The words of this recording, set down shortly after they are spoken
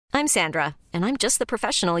I'm Sandra, and I'm just the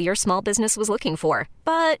professional your small business was looking for.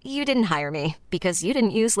 But you didn't hire me because you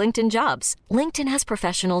didn't use LinkedIn Jobs. LinkedIn has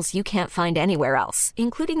professionals you can't find anywhere else,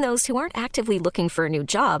 including those who aren't actively looking for a new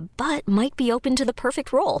job, but might be open to the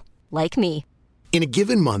perfect role, like me. In a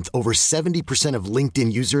given month, over 70% of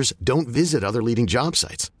LinkedIn users don't visit other leading job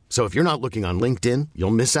sites. So if you're not looking on LinkedIn,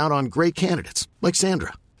 you'll miss out on great candidates like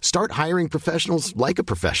Sandra. Start hiring professionals like a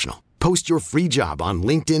professional. Post your free job on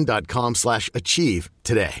linkedin.com/achieve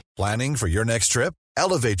today. Planning for your next trip?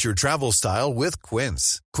 Elevate your travel style with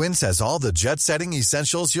Quince. Quince has all the jet-setting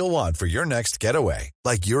essentials you'll want for your next getaway,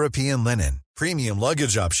 like European linen, premium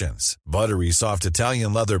luggage options, buttery soft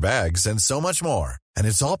Italian leather bags, and so much more. And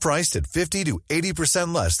it's all priced at 50 to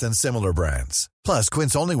 80% less than similar brands. Plus,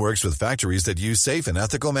 Quince only works with factories that use safe and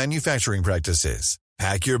ethical manufacturing practices.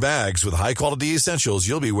 Pack your bags with high-quality essentials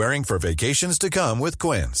you'll be wearing for vacations to come with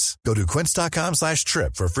Quince. Go to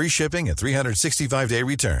quince.com/trip for free shipping and 365-day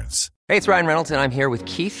returns. Hey, it's Ryan Reynolds, and I'm here with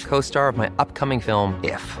Keith, co-star of my upcoming film,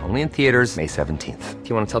 If, only in theaters May 17th. Do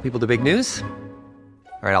you want to tell people the big news?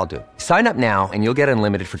 All right, I'll do it. Sign up now and you'll get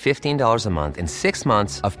unlimited for $15 a month and 6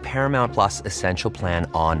 months of Paramount Plus Essential Plan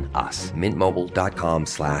on us.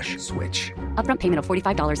 MintMobile.com/switch. Upfront payment of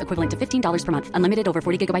 $45 equivalent to $15 per month. Unlimited over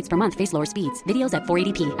 40 gigabytes per month. Face lower speeds. Videos at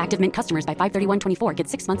 480p. Active Mint customers by 531.24 get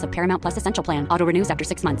 6 months of Paramount Plus Essential Plan. Auto renews after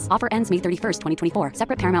 6 months. Offer ends May 31st, 2024.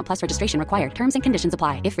 Separate Paramount Plus registration required. Terms and conditions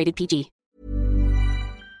apply if rated PG.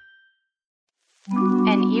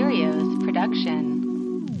 An Erios production.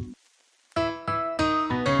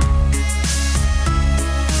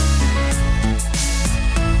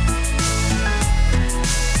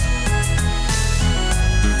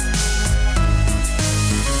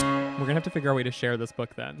 We're going to have to figure out a way to share this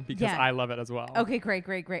book then, because I love it as well. Okay, great.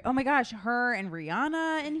 Oh my gosh, her and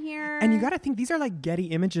Rihanna in here. And you got to think, these are like Getty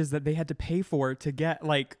Images that they had to pay for to get,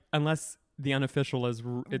 like, unless the unofficial is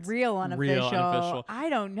it's real unofficial. I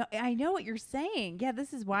don't know. I know what you're saying. Yeah,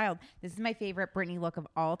 this is wild. This is my favorite Britney look of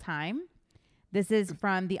all time. This is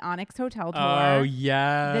from the Onyx Hotel tour. Oh,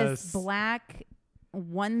 yes. This black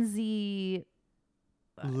onesie,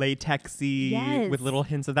 latexy with little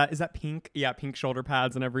hints of that. Is that pink? Yeah, pink shoulder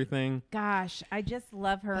pads and everything. Gosh, I just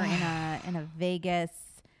love her in a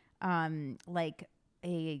Vegas, like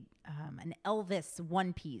an Elvis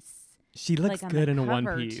one piece. She looks good in a one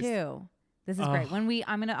piece too. This is great.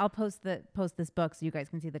 When I'll post this book so you guys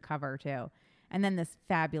can see the cover too, and then this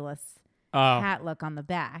fabulous hat look on the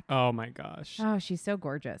back. Oh my gosh. Oh, she's so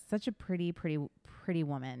gorgeous. Such a pretty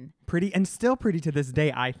woman. Pretty, and still pretty to this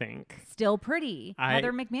day, I think. Still pretty.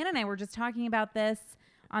 Heather McMahon and I were just talking about this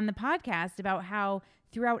on the podcast about how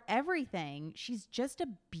throughout everything, she's just a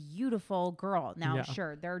beautiful girl. Now,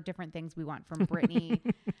 sure, there are different things we want from Britney.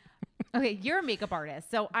 Okay, you're a makeup artist,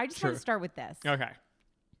 so I just want to start with this. Okay.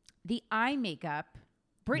 The eye makeup,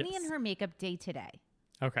 Britney and her makeup day to day.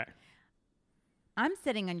 Okay. I'm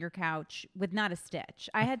sitting on your couch with not a stitch.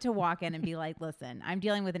 I had to walk in and be like, listen, I'm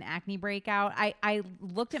dealing with an acne breakout. I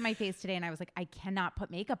looked at my face today and I was like, I cannot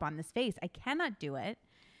put makeup on this face. I cannot do it.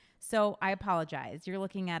 So I apologize. You're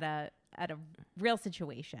looking at a real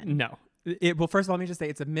situation. No. Well, first of all, let me just say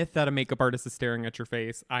it's a myth that a makeup artist is staring at your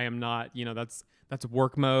face. I am not, that's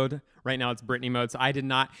work mode. Right now it's Britney mode. So I did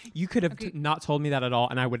not, you could have not told me that at all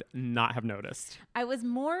and I would not have noticed. I was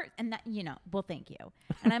more, and that, well, thank you.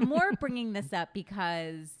 And I'm more bringing this up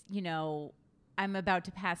because, I'm about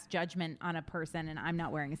to pass judgment on a person and I'm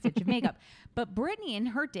not wearing a stitch of makeup. But Britney in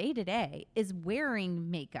her day to day is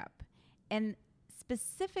wearing makeup. And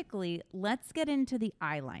specifically, let's get into the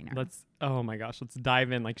eyeliner. Oh my gosh, let's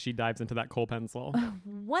dive in like she dives into that kohl pencil.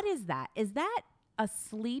 What is that? Is that a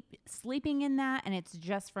sleeping in that and it's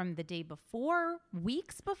just from the day before,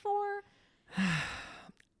 weeks before?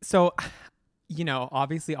 So,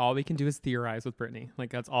 obviously all we can do is theorize with Britney.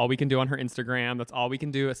 Like that's all we can do on her Instagram. That's all we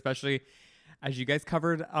can do, especially as you guys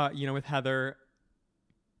covered, with Heather.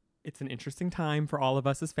 It's an interesting time for all of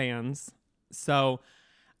us as fans. So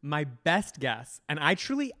my best guess, and I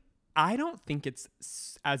don't think it's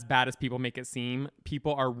as bad as people make it seem.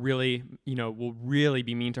 People are really, will really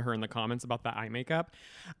be mean to her in the comments about that eye makeup.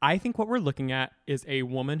 I think what we're looking at is a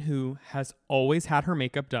woman who has always had her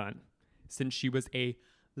makeup done since she was a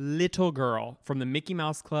little girl, from the Mickey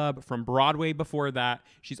Mouse Club, from Broadway before that.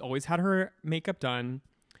 She's always had her makeup done.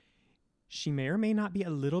 She may or may not be a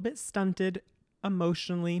little bit stunted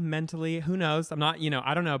emotionally, mentally, who knows? I'm not,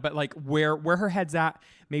 I don't know, but like where her head's at,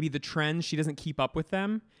 maybe the trends, she doesn't keep up with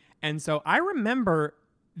them. And so I remember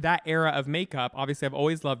that era of makeup. Obviously, I've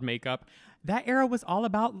always loved makeup. That era was all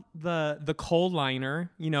about the kohl liner,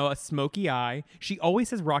 a smoky eye. She always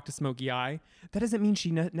has rocked a smoky eye. That doesn't mean she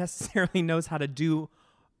necessarily knows how to do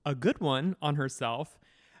a good one on herself.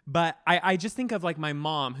 But I just think of like my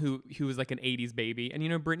mom who was like an 80s baby. And, you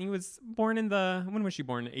know, Britney was born when was she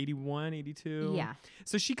born? 81, 82? Yeah.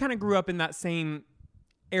 So she kind of grew up in that same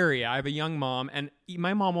area. I have a young mom, and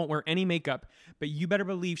my mom won't wear any makeup, but you better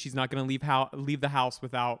believe she's not going to leave the house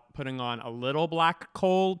without putting on a little black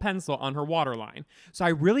kohl pencil on her waterline. So I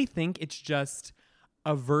really think it's just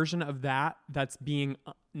a version of that's being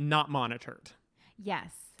not monitored.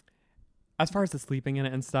 Yes. As far as the sleeping in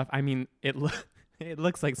it and stuff, I mean, it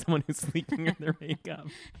looks like someone who's sleeping in their makeup,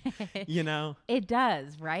 you know? It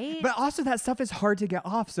does, right? But also that stuff is hard to get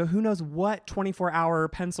off. So who knows what 24-hour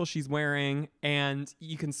pencil she's wearing, and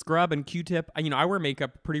you can scrub and Q-tip. You know, I wear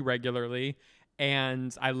makeup pretty regularly,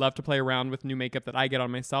 and I love to play around with new makeup that I get on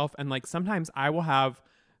myself. And like sometimes I will have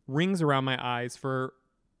rings around my eyes for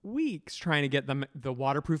weeks trying to get the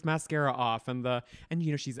waterproof mascara off, and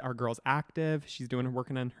you know, our girl's active. She's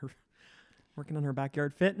working on her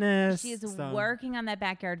backyard fitness. She is working on that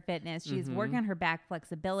backyard fitness. She's working on her back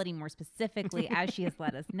flexibility more specifically, as she has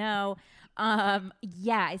let us know.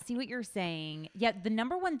 Yeah, I see what you're saying. Yeah, the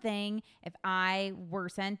number one thing, if I were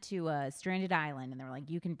sent to a stranded island and they were like,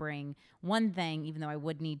 you can bring one thing, even though I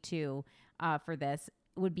would need two for this,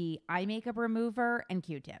 would be eye makeup remover and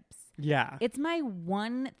Q-tips. Yeah. It's my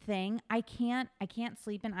one thing. I can't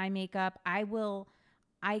sleep in eye makeup.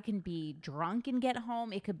 I can be drunk and get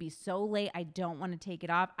home. It could be so late I don't want to take it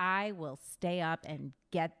off. I will stay up and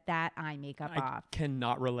get that eye makeup off. I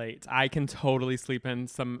cannot relate. I can totally sleep in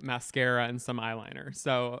some mascara and some eyeliner.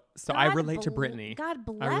 So I relate to Britney. God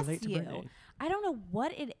bless you. I don't know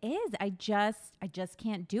what it is. I just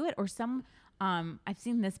can't do it. Or I've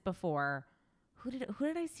seen this before. Who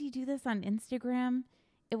did I see do this on Instagram?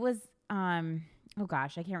 It was oh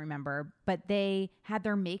gosh, I can't remember. But they had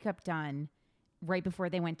their makeup done right before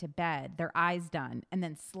they went to bed, their eyes done, and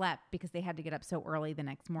then slept because they had to get up so early the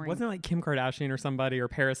next morning. Wasn't it like Kim Kardashian or somebody, or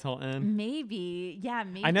Paris Hilton? Maybe. Yeah,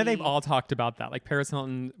 maybe. I know they've all talked about that. Like Paris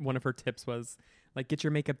Hilton, one of her tips was like, get your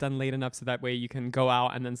makeup done late enough so that way you can go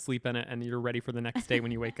out and then sleep in it and you're ready for the next day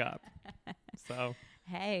when you wake up. So.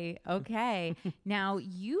 Hey, okay. Now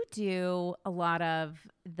you do a lot of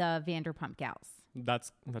the Vanderpump Gals.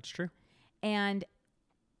 That's true. And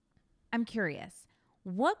I'm curious,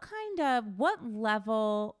 what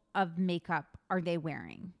level of makeup are they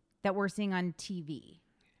wearing that we're seeing on TV?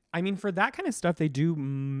 I mean, for that kind of stuff, they do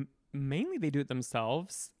mainly they do it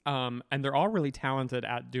themselves. And they're all really talented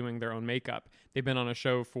at doing their own makeup. They've been on a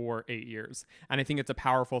show for 8 years. And I think it's a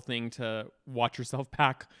powerful thing to watch yourself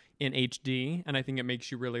back in HD. And I think it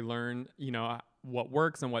makes you really learn, you know, what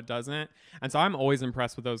works and what doesn't. And so I'm always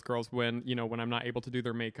impressed with those girls when I'm not able to do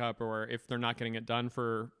their makeup, or if they're not getting it done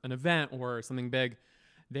for an event or something big.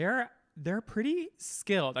 They're pretty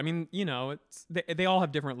skilled. I mean, you know, they all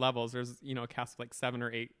have different levels. There's, you know, a cast of like 7 or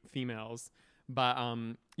 8 females, but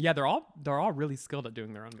yeah, they're all really skilled at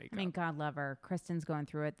doing their own makeup. I mean, God love her. Kristen's going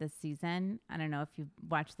through it this season. I don't know if you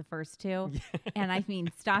watched the first 2, and I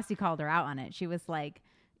mean, Stassi called her out on it. She was like,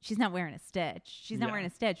 she's not wearing a stitch. She's not wearing a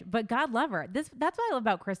stitch. But God love her. That's what I love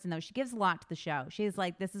about Kristen, though. She gives a lot to the show. She's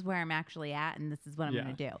like, this is where I'm actually at, and this is what I'm going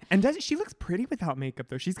to do. And she looks pretty without makeup,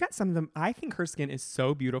 though. She's got some of them. I think her skin is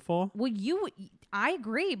so beautiful. Well, I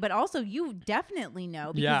agree, but also you definitely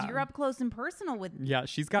know because you're up close and personal with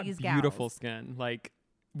she's got beautiful skin. Like,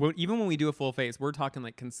 even when we do a full face, we're talking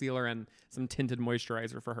like concealer and some tinted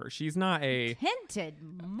moisturizer for her. She's not a tinted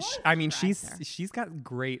moisturizer. I mean, she's got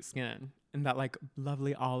great skin. And that like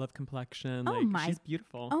lovely olive complexion. She's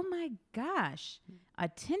beautiful. Oh my gosh. A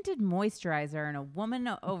tinted moisturizer and a woman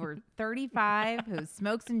over 35 who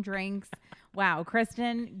smokes and drinks. Wow.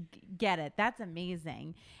 Kristen, get it. That's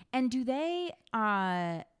amazing. And do they,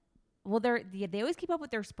 they always keep up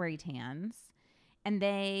with their spray tans, and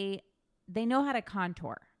they know how to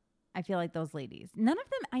contour. I feel like those ladies, none of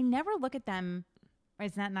them, I never look at them.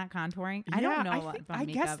 Is that not contouring? I don't know. I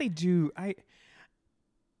guess they do.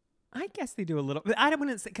 I guess they do a little. I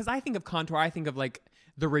wouldn't say, because I think of contour, I think of like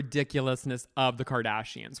the ridiculousness of the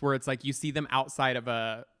Kardashians, where it's like you see them outside of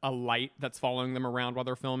a light that's following them around while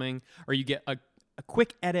they're filming, or you get a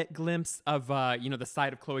quick edit glimpse of the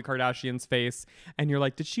side of Khloe Kardashian's face, and you're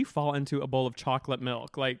like, did she fall into a bowl of chocolate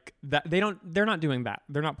milk? Like that. They're not doing that.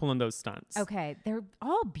 They're not pulling those stunts. Okay, they're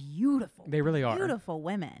all beautiful. They really are beautiful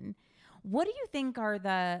women. What do you think are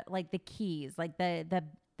the keys, like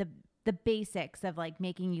the basics of like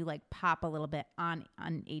making you like pop a little bit on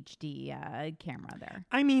HD camera there?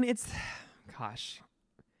 I mean,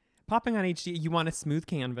 popping on HD, you want a smooth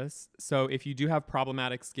canvas. So if you do have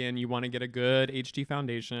problematic skin, you want to get a good HD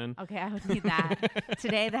foundation. Okay, I would need that.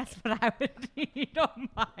 Today, that's what I would need. Oh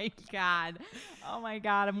my God. Oh my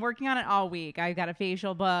God. I'm working on it all week. I've got a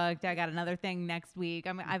facial booked. I got another thing next week.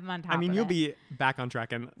 I'm on top of it. You'll be back on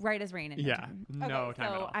track. And right as rain. Yeah, no time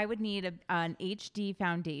at all. So I would need an HD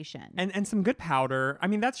foundation. And some good powder.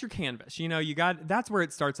 That's your canvas. That's where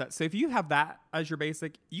it starts at. So if you have that as your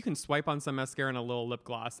basic, you can swipe on some mascara and a little lip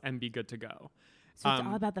gloss and be good to go. So it's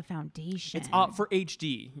all about the foundation. It's all for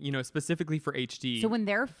HD, specifically for HD. So when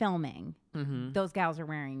they're filming, those gals are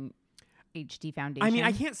wearing HD foundation.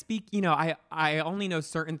 I can't speak, I only know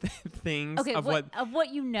certain things of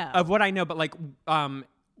what you know. Of what I know, but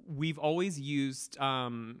we've always used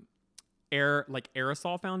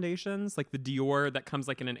aerosol foundations, like the Dior that comes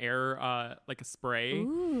in an air like a spray.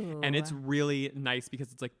 Ooh. And it's really nice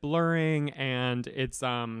because it's blurring, and it's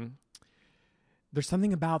there's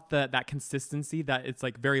something about that consistency that it's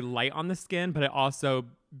very light on the skin, but it also,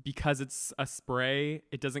 because it's a spray,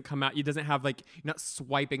 it doesn't come out, it doesn't have you're not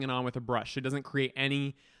swiping it on with a brush. It doesn't create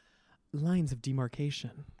any lines of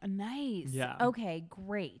demarcation. Nice. Yeah. Okay,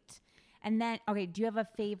 great. And then, do you have a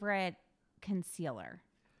favorite concealer?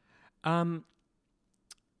 I'm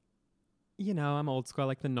old school. I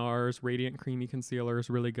like the NARS Radiant Creamy Concealer is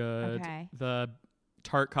really good. Okay. The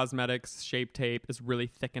Tarte Cosmetics Shape Tape is really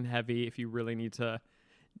thick and heavy if you really need to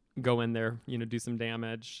go in there, do some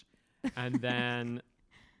damage. And then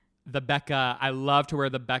the Becca, I love to wear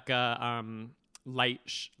the Becca light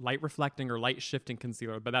reflecting or light shifting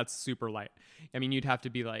concealer, but that's super light. You'd have to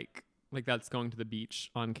be like that's going to the beach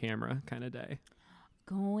on camera kind of day.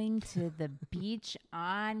 Going to the beach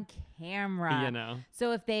on camera.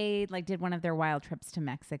 So if they did one of their wild trips to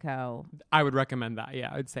Mexico, I would recommend that. Yeah,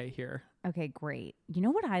 I would say here. Okay, great. You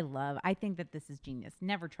know what I love? I think that this is genius.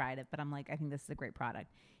 Never tried it, but I'm I think this is a great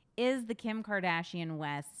product. Is the Kim Kardashian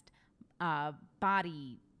West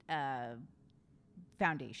body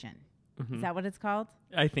foundation. Mm-hmm. Is that what it's called?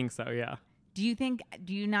 I think so, yeah. Do you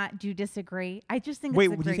disagree? I just think it's a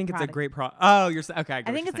great product. Wait, do you think it's a great product? Oh, you're okay.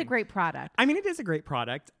 I think it's a great product. It is a great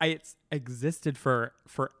product. It's existed for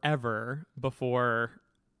forever before,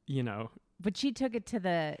 But she took it to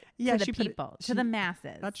the people, to the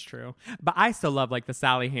masses. That's true. But I still love the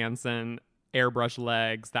Sally Hansen airbrush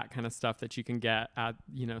legs, that kind of stuff that you can get at,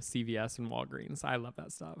 CVS and Walgreens. I love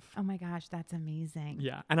that stuff. Oh my gosh, that's amazing.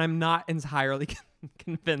 Yeah. And I'm not entirely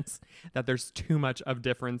convinced that there's too much of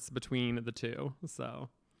difference between the two. So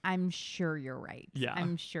I'm sure you're right. Yeah.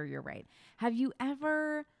 I'm sure you're right. Have you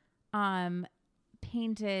ever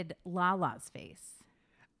painted Lala's face?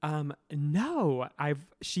 No.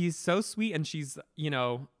 She's so sweet, and she's,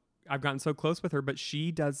 I've gotten so close with her, but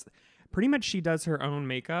she does her own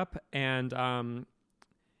makeup, and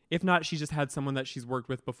if not, she just had someone that she's worked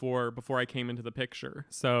with before I came into the picture.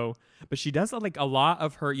 So, but she does a lot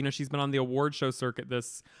of her, she's been on the award show circuit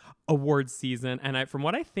this awards season, and from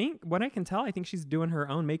what I can tell, I think she's doing her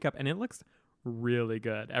own makeup, and it looks really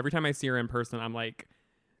good. Every time I see her in person, I'm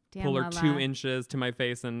damn, pull her Lala. 2 inches to my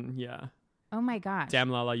face, and yeah. Oh my gosh. Damn,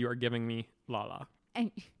 Lala, you are giving me Lala.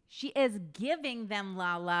 And she is giving them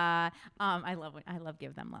Lala. I love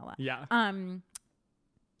give them Lala. Yeah.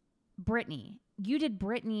 Britney, you did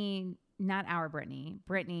Britney, not our Britney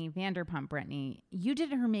Vanderpump Britney. You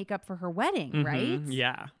did her makeup for her wedding, mm-hmm, right?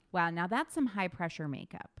 Yeah. Wow. Now that's some high pressure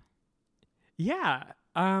makeup. Yeah.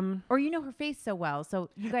 Or her face so well, so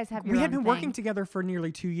you guys have your own thing. We had been working together for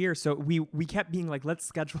nearly 2 years, so we kept being let's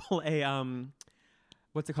schedule a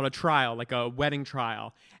what's it called, a trial, a wedding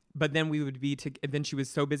trial. But then we would then she was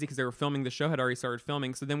so busy because they were filming, the show had already started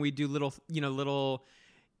filming. So then we'd do little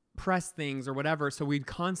press things or whatever. So we'd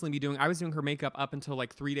constantly be I was doing her makeup up until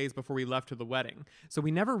 3 days before we left to the wedding. So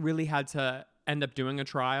we never really had to end up doing a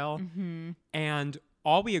trial. Mm-hmm. And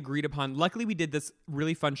all we agreed upon, luckily we did this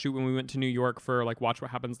really fun shoot when we went to New York for Watch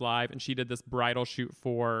What Happens Live. And she did this bridal shoot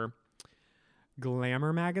for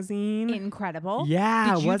Glamour magazine. Incredible.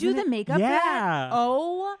 Yeah. Did you do the makeup? Yeah.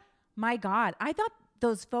 Oh my God. I thought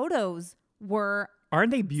those photos aren't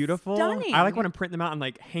they beautiful? Stunning. I want to print them out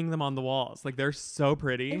and hang them on the walls. They're so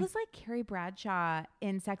pretty. It was like Carrie Bradshaw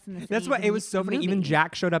in Sex and the City. That's what it was so funny. Even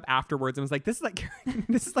Jack showed up afterwards and was like, "This is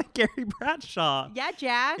like Carrie Bradshaw." Yeah,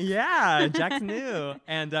 Jack. Yeah, Jack's new.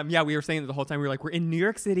 And we were saying it the whole time. We were we're in New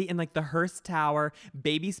York City in the Hearst Tower.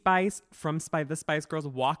 Baby Spice from the Spice Girls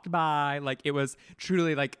walked by. It was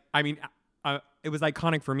truly it was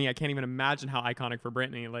iconic for me. I can't even imagine how iconic for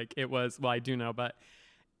Britney. It was, well, I do know, but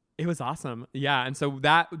it was awesome. Yeah. And so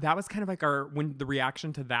that was kind of when the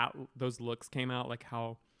reaction to those looks came out,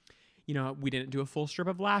 how, we didn't do a full strip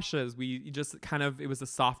of lashes. We just it was a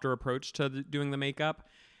softer approach to doing the makeup.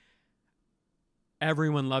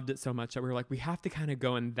 everyone loved it so much that we were like, we have to kind of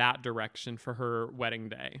go in that direction for her wedding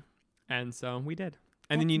day. And so we did.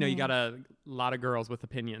 And then, you know, you got a lot of girls with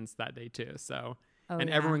opinions that day too. So,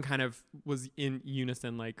 everyone kind of was in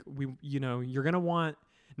unison. Like, you know, you're going to want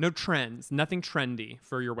no trends, nothing trendy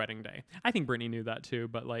for your wedding day. I think Britney knew that too.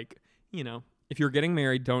 But like, you know, if you're getting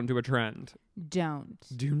married, don't do a trend. Do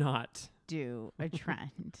not do a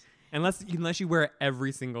trend. Unless you wear it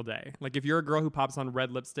every single day. Like if you're a girl who pops on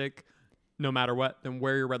red lipstick, no matter what, then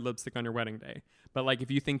wear your red lipstick on your wedding day. But like if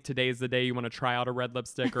you think today is the day you want to try out a red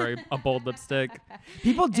lipstick or a bold lipstick,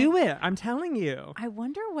 people do it. I'm telling you. I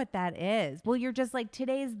wonder what that is. Well, you're just like,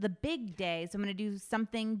 today's the big day, so I'm going to do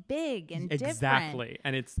something big and different. Exactly.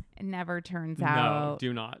 And it never turns out. No,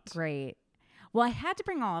 do not. Great. Well, I had to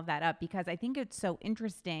bring all of that up because I think it's so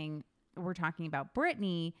interesting. We're talking about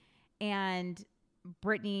Britney, and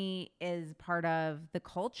Britney is part of the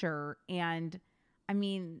culture. And I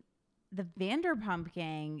mean, the Vanderpump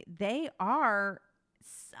Gang, they are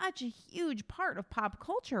such a huge part of pop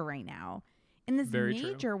culture right now in this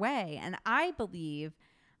major way. And I believe,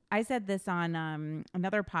 I said this on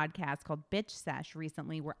another podcast called Bitch Sesh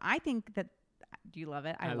recently, where I think that, do you love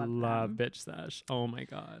it? I love Bitch Sesh. Oh my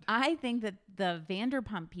God. I think that the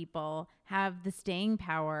Vanderpump people have the staying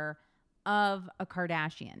power of a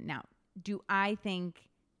Kardashian. Now, do I think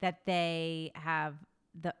that they have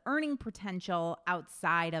the earning potential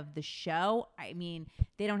outside of the show? I mean,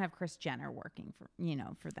 they don't have Kris Jenner working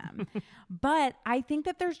for them. But I think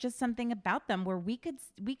that there's just something about them where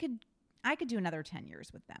I could do another 10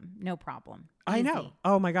 years with them. No problem. Easy. I know.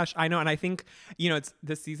 Oh my gosh. I know. And I think, you know,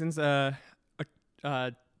 this season's a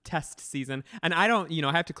test season. And I don't, you know,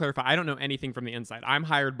 I have to clarify, I don't know anything from the inside. I'm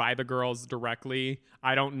hired by the girls directly.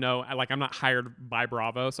 I don't know, like, I'm not hired by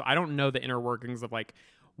Bravo. So I don't know the inner workings of like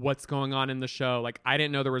what's going on in the show. Like, I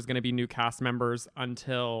didn't know there was going to be new cast members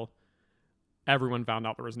until everyone found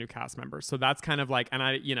out there was new cast members. So that's kind of like, and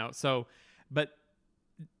I, you know, so, but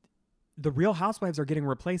the Real Housewives are getting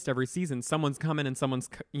replaced every season. Someone's coming and someone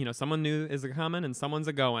new is a coming and someone's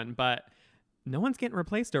a going, but no one's getting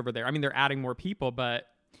replaced over there. I mean, they're adding more people, but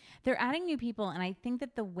they're adding new people. And I think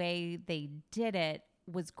that the way they did it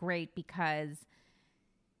was great because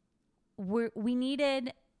we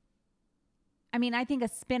needed, I mean, I think a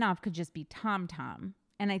spinoff could just be Tom Tom.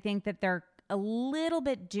 And I think that they're a little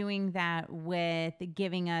bit doing that with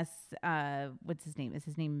giving us, what's his name? Is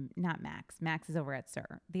his name not Max? Max is over at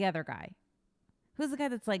SUR. The other guy. Who's the guy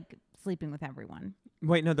that's like sleeping with everyone?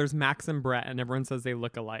 Wait, no, there's Max and Brett, and everyone says they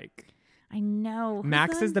look alike. I know.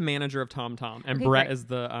 Max is the manager of Tom Tom, and Brett is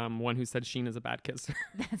the one who said Sheen is a bad kisser.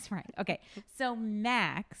 That's right. Okay, so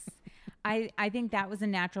Max, I think that was a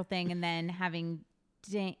natural thing, and then having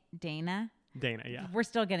Dana, yeah, we're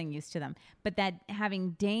still getting used to them, but that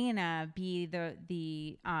having Dana be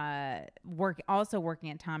the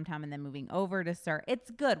working at Tom Tom and then moving over to SUR, it's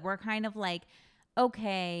good. We're kind of like,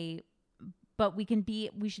 okay, but we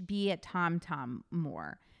should be at Tom Tom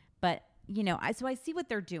more, but. You know, so I see what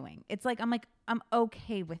they're doing. It's like, I'm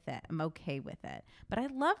okay with it. But I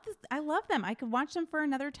love this. I love them. I could watch them for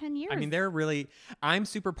another 10 years. I mean, I'm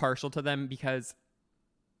super partial to them because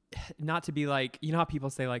not to be like, you know how people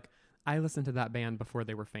say like, I listened to that band before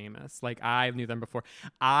they were famous. Like I knew them before.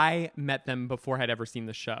 I met them before I'd ever seen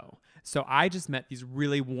the show. So I just met these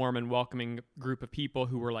really warm and welcoming group of people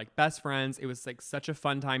who were like best friends. It was like such a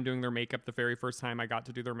fun time doing their makeup the very first time I got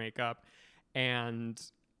to do their makeup. And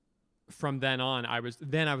from then on, I was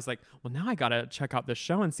like, well, now I got to check out this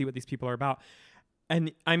show and see what these people are about.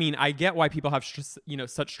 And I mean, I get why people have,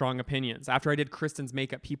 such strong opinions. After I did Kristen's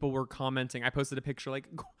makeup, people were commenting. I posted a picture like,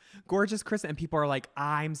 gorgeous Kristen. And people are like,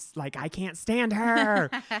 I can't stand her,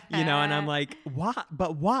 and I'm like, what?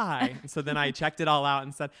 But why? So then I checked it all out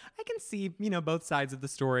and said, I can see, both sides of the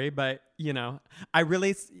story. But, I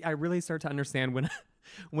really start to understand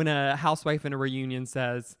when a housewife in a reunion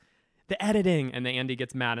says, the editing, and the Andy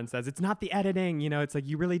gets mad and says, it's not the editing, it's like,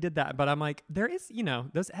 you really did that. But I'm like, there is,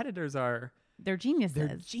 those editors they're geniuses.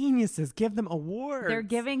 They're geniuses. Give them awards. They're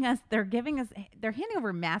handing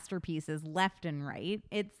over masterpieces left and right.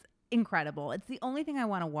 It's incredible. It's the only thing I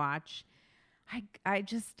want to watch. I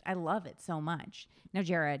love it so much. Now,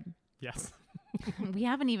 Jared. Yes. We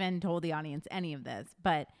haven't even told the audience any of this,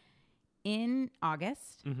 but in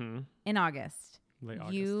August, Late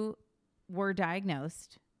August, you were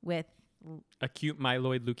diagnosed with acute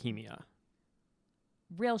myeloid leukemia.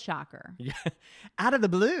 Real shocker. Yeah. Out of the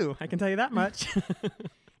blue. I can tell you that much.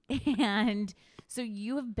 And so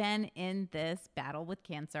you have been in this battle with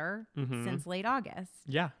cancer since late August.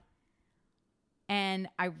 Yeah. And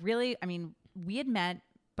we had met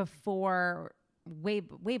before, way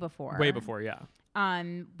before. Way before, yeah.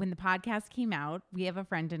 when the podcast came out, we have a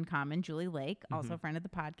friend in common, Julie Lake, also a friend of the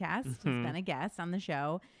podcast, who's been a guest on the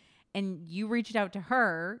show. And you reached out to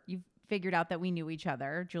her. You figured out that we knew each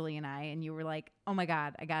other, Julie and I, and you were like, oh my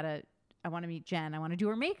God, I want to meet Jen. I want to do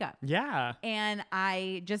her makeup. Yeah. And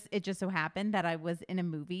it just so happened that I was in a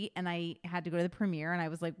movie and I had to go to the premiere and I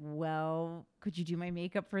was like, well, could you do my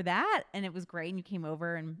makeup for that? And it was great. And you came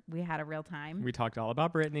over and we had a real time. We talked all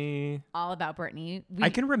about Britney.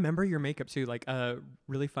 I can remember your makeup too, like a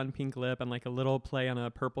really fun pink lip and like a little play on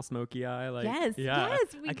a purple Smokey eye. Like, yes, we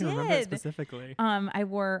I can remember it specifically. I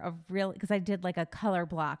wore because I did like a color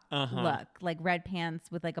block look, like red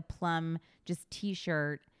pants with like a plum just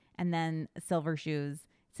t-shirt and then silver shoes.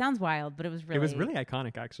 Sounds wild, but it was really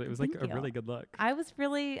iconic. Actually, it was like a really good look. I was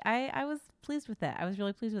really pleased with it. I was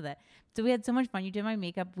really pleased with it. So we had so much fun. You did my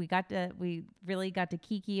makeup. We really got to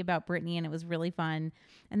kiki about Britney, and it was really fun.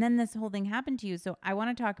 And then this whole thing happened to you. So I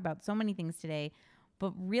want to talk about so many things today,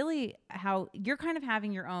 but really how you're kind of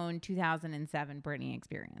having your own 2007 Britney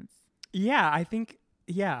experience. Yeah, I think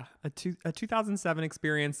a 2007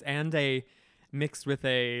 experience and a mixed with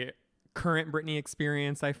a current Britney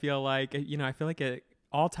experience. I feel like it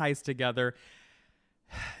all ties together.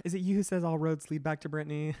 Is it you who says all roads lead back to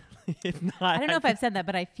Britney? If not, I don't know if I've said that,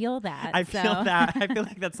 but I feel that. I feel that. I feel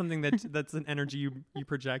like that's something that's an energy you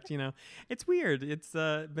project. It's weird. It's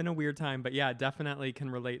been a weird time, but yeah, definitely can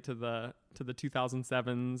relate to the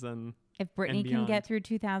 2007s and if Britney can get through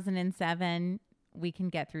 2007, we can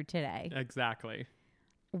get through today. Exactly.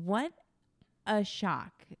 What a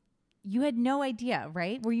shock. You had no idea,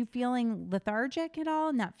 right? Were you feeling lethargic at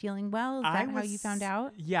all? Not feeling well? Is that how you found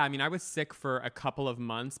out? Yeah. I mean, I was sick for a couple of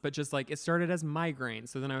months, but just like it started as migraines.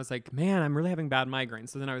 So then I was like, man, I'm really having bad migraines.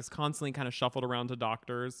 So then I was constantly kind of shuffled around to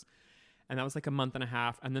doctors. And that was like a month and a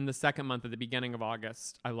half. And then the second month at the beginning of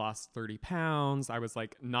August, I lost 30 pounds. I was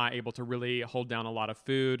like not able to really hold down a lot of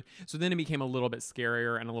food. So then it became a little bit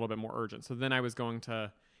scarier and a little bit more urgent. So then I was going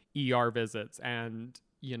to ER visits and,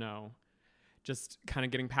 just kind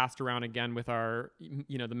of getting passed around again with our,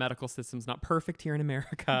 the medical system's not perfect here in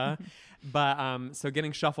America. But so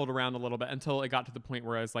getting shuffled around a little bit until it got to the point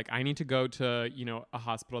where I was like, I need to go to, a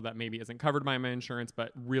hospital that maybe isn't covered by my insurance,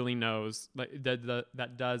 but really knows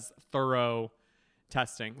that does thorough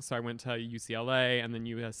testing. So I went to UCLA and then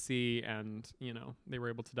USC and, they were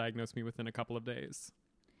able to diagnose me within a couple of days.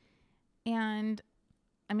 And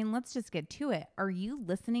I mean, let's just get to it. Are you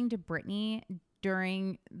listening to Britney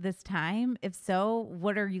during this time? If so,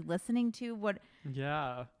 what are you listening to? What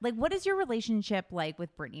is your relationship like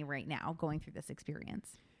with Britney right now going through this experience?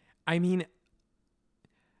 I mean,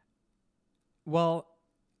 well,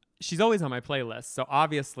 she's always on my playlist. So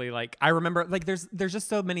obviously, like, I remember, like, there's just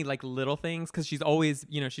so many, like, little things because she's always,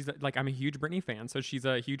 she's, like, I'm a huge Britney fan. So she's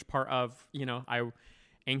a huge part of, I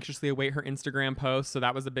anxiously await her Instagram post. So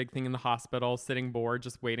that was a big thing in the hospital, sitting bored,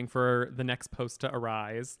 just waiting for the next post to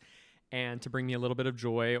arise and to bring me a little bit of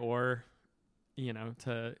joy or,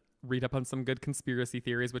 to read up on some good conspiracy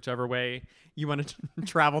theories, whichever way you want to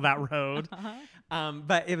travel that road.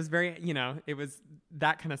 But it was very, it was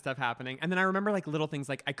that kind of stuff happening. And then I remember like little things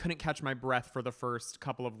like I couldn't catch my breath for the first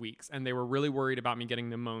couple of weeks. And they were really worried about me getting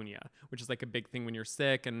pneumonia, which is like a big thing when you're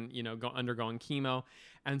sick and, undergoing chemo.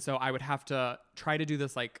 And so I would have to try to do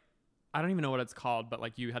this like, I don't even know what it's called, but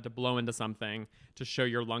like you had to blow into something to show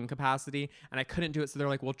your lung capacity. And I couldn't do it. So they're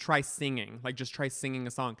like, well, try singing, like just try singing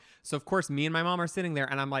a song. So of course me and my mom are sitting there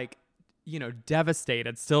and I'm like,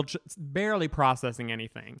 devastated, still barely processing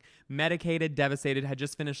anything, medicated, devastated, had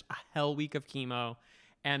just finished a hell week of chemo.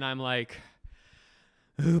 And I'm like,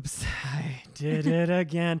 oops, I did it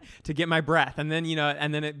again to get my breath. And then,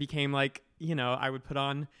 and then it became like, I would put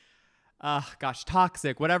on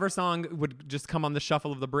Toxic, whatever song would just come on the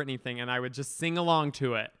shuffle of the Britney thing. And I would just sing along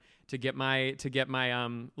to it to get my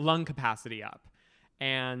lung capacity up.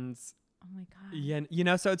 And oh my God.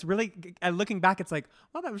 Yeah. So it's really, looking back, it's like,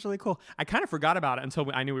 well, that was really cool. I kind of forgot about it until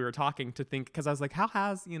I knew we were talking to think, cause I was like, how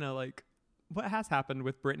has, what has happened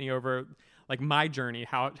with Britney over like my journey,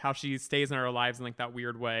 how she stays in our lives in like that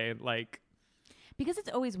weird way. Like, because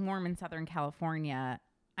it's always warm in Southern California,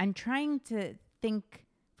 I'm trying to think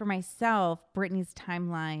for myself, Britney's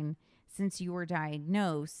timeline since you were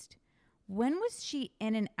diagnosed. When was she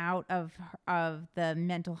in and out of the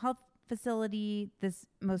mental health facility? This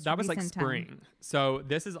most that was recent like spring. Time? So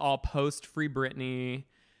this is all post Free Britney,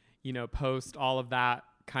 post all of that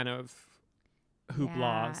kind of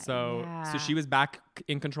hoopla. So she was back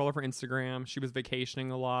in control of her Instagram. She was vacationing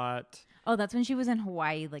a lot. Oh, that's when she was in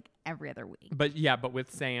Hawaii like every other week. But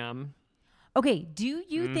with Sam. Okay, do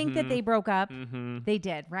you think that they broke up? Mm-hmm. They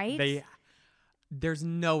did, right? There's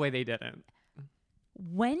no way they didn't.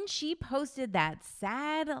 when she posted that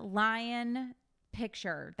sad lion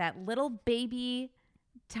picture, that little baby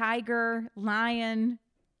tiger lion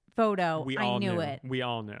photo, I knew it. We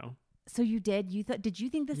all knew. So you did? Did you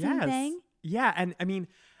think the same thing? Yeah. And I mean,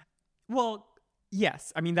 well,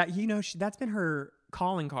 yes. I mean, that, that's been her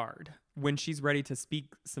calling card when she's ready to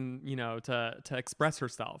speak some, to express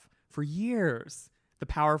herself for years. The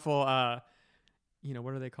powerful,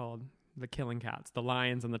 what are they called? The killing cats, the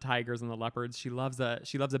lions and the tigers and the leopards. She loves a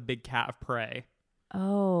big cat of prey.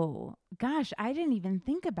 Oh, gosh. I didn't even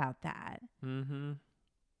think about that. Mm-hmm.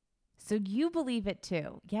 So you believe it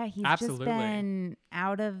too? Yeah, he's Absolutely. just been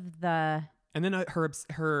out of the... And then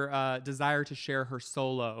her desire to share her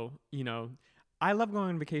solo, I love going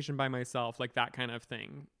on vacation by myself, like that kind of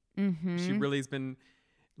thing. Mm-hmm. She really has been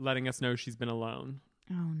letting us know she's been alone.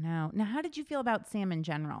 Oh, no. Now, how did you feel about Sam in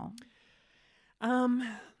general? I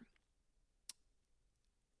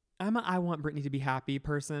want Britney to be happy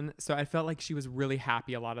person. So I felt like she was really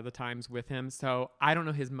happy a lot of the times with him. So I don't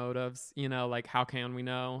know his motives, like how can we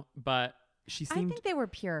know? But she seemed... I think they were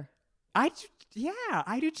pure. I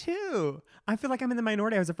do too. I feel like I'm in the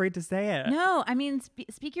minority. I was afraid to say it. No, I mean,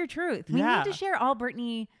 speak your truth. We need to share all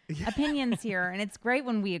Britney opinions here, and it's great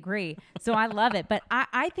when we agree. So I love it. But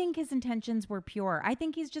I think his intentions were pure. I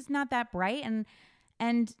think he's just not that bright. And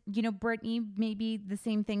Britney maybe the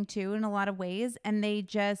same thing too in a lot of ways. And I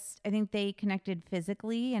think they connected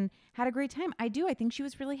physically and had a great time. I think she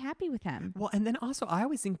was really happy with him. Well, and then also I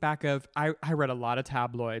always think back of, I read a lot of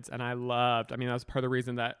tabloids and that was part of the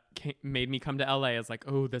reason that made me come to LA is like,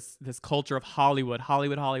 oh, this culture of Hollywood.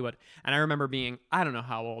 And I remember being, I don't know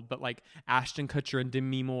how old, but like Ashton Kutcher and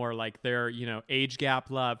Demi Moore, like their, age gap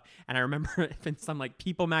love. And I remember in some like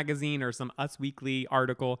People magazine or some Us Weekly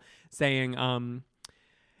article saying,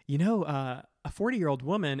 a 40-year-old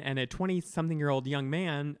woman and a 20-something-year-old young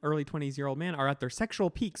man, early 20s-year-old man are at their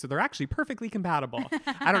sexual peak. So they're actually perfectly compatible.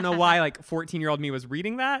 I don't know why like 14-year-old me was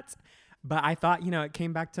reading that, but I thought, it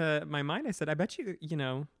came back to my mind. I said, I bet you,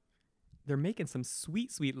 they're making some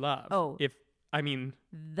sweet, sweet love. Oh,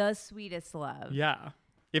 the sweetest love. Yeah.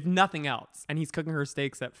 If nothing else. And he's cooking her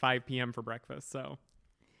steaks at 5 p.m. for breakfast. So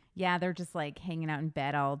yeah, they're just like hanging out in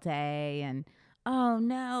bed all day and... Oh,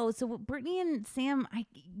 no. So Britney and Sam,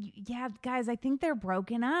 guys, I think they're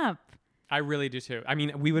broken up. I really do, too. I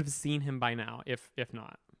mean, we would have seen him by now, if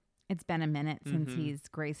not. It's been a minute since he's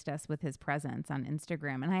graced us with his presence on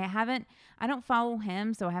Instagram. And I don't follow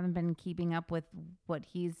him, so I haven't been keeping up with what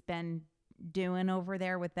he's been doing over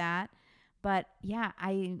there with that. But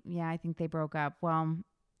I think they broke up. Well,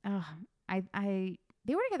 they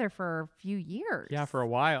were together for a few years. Yeah, for a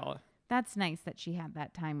while. That's nice that she had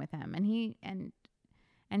that time with him. And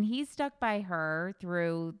he stuck by her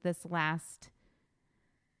through this last,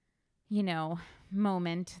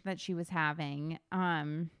 moment that she was having.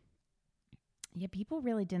 People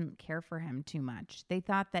really didn't care for him too much. They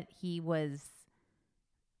thought that he was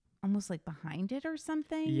almost like behind it or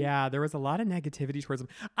something. Yeah, there was a lot of negativity towards him.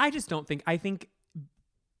 I think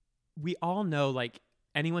we all know like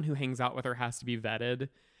anyone who hangs out with her has to be vetted.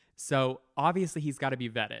 So obviously he's got to be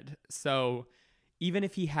vetted. So even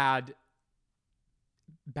if he had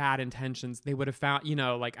bad intentions, they would have found,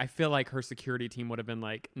 I feel like her security team would have been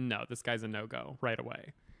like, no, this guy's a no-go right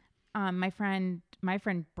away. My friend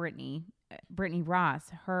Britney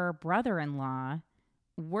Ross, her brother-in-law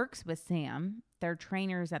works with Sam. They're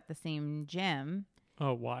trainers at the same gym.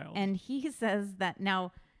 Oh, wild. And he says that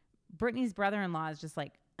now Britney's brother-in-law is just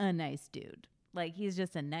like a nice dude. Like, he's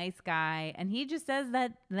just a nice guy. And he just says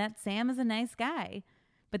that Sam is a nice guy.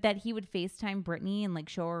 But that he would FaceTime Britney and, like,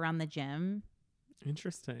 show her around the gym.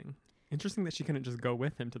 Interesting that she couldn't just go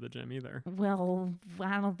with him to the gym either. Well,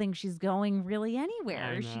 I don't think she's going really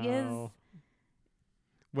anywhere. She is.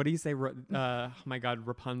 What do you say? Oh, my God,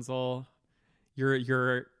 Rapunzel.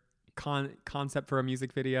 Your concept for a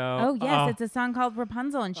music video. Oh, yes. It's a song called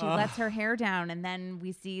Rapunzel. And she lets her hair down. And then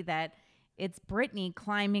we see that it's Britney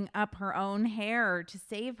climbing up her own hair to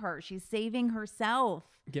save her. She's saving herself.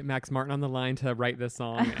 Get Max Martin on the line to write this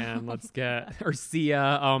song, and let's get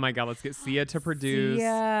Sia. Oh my God, let's get Sia to produce,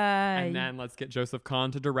 and then let's get Joseph Kahn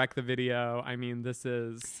to direct the video. I mean, this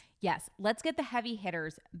is Let's get the heavy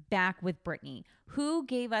hitters back with Britney. Who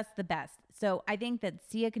gave us the best? So I think that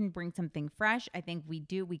Sia can bring something fresh. I think we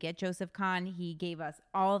do. We get Joseph Kahn. He gave us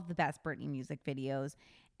all of the best Britney music videos,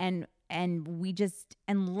 and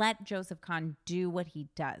let Joseph Kahn do what he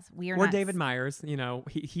does. Or David Myers,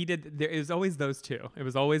 he did. It was always those two. It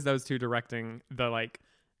was always those two directing the like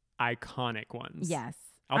iconic ones. Yes,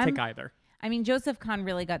 I'll take either. I mean, Joseph Kahn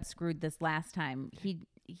really got screwed this last time.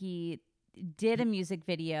 He did a music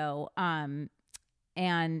video, and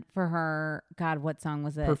And for her, God, what song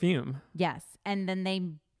was it? Perfume. Yes. And then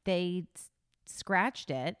they scratched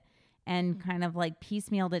it and kind of like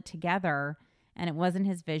piecemealed it together, and it wasn't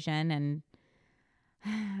his vision. And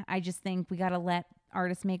I just think we got to let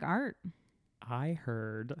artists make art. I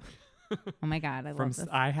heard. Oh my God, I love this.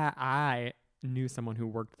 I knew someone who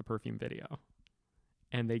worked the perfume video,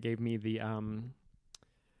 and they gave me the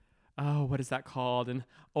what is that called in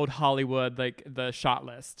old Hollywood, like the shot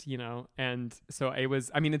list, you know? And so it was,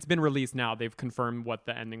 I mean, it's been released now. They've confirmed what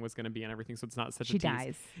the ending was going to be and everything. So it's not such a tease. She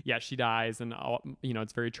dies. Yeah, she dies, and all, you know,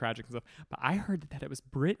 it's very tragic and stuff. But I heard that it was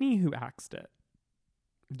Britney who axed it.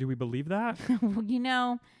 Do we believe that? You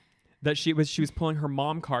know, that she was pulling her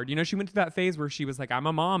mom card. You know, she went through that phase where she was like, I'm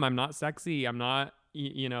a mom. I'm not sexy. I'm not,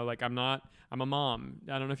 you know, like I'm a mom.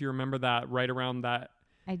 I don't know if you remember that right around that.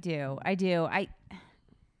 I do.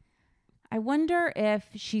 I wonder if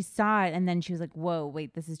she saw it and then she was like, whoa,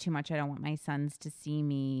 wait, this is too much. I don't want my sons to see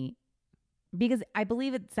me. Because I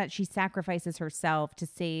believe it's that she sacrifices herself to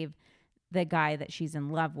save the guy that she's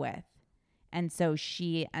in love with. And so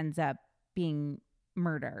she ends up being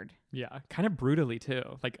murdered. Yeah, kind of brutally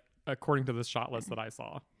too. Like according to the shot list that I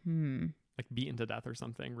saw. Like beaten to death or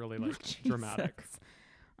something really like dramatic.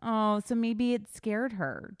 Oh, so maybe it scared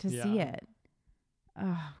her to see it.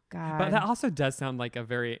 Oh, God. But that also does sound like a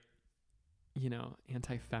very, you know,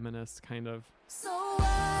 anti-feminist kind of. So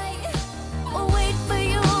I wait for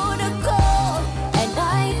you to call, and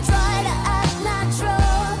I try to act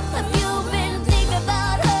natural. Have you been thinking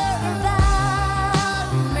about her,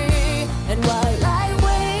 about me? And while I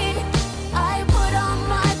wait, I put on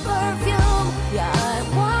my perfume. Yeah, I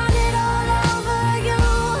want it all over you.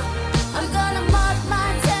 I'm gonna mark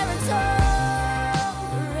my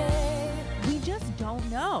territory. We just don't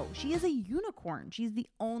know. She is a unicorn. She's the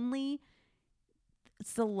only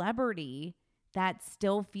celebrity that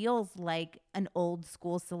still feels like an old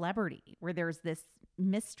school celebrity where there's this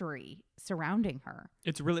mystery surrounding her.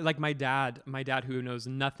 It's really like my dad who knows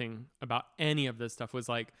nothing about any of this stuff was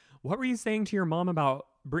like, what were you saying to your mom about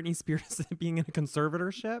Britney Spears being in a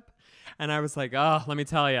conservatorship? And I was like, oh, let me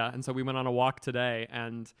tell you. And so we went on a walk today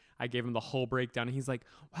and I gave him the whole breakdown. And he's like,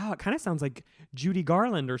 wow, it kind of sounds like Judy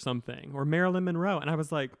Garland or something or Marilyn Monroe. And I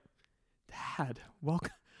was like, Dad, welcome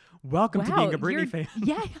to being a Britney fan.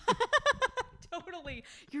 Yeah, totally.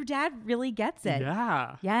 Your dad really gets it.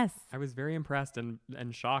 Yeah. Yes. I was very impressed and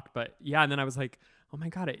shocked. But yeah, and then I was like, oh my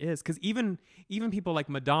God, it is. Because even people like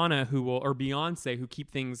Madonna or Beyonce who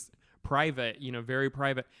keep things private, you know, very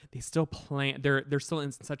private, they still plan. They're still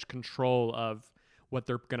in such control of what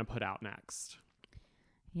they're going to put out next.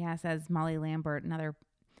 Yes, as Molly Lambert, another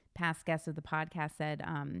past guest of the podcast, said,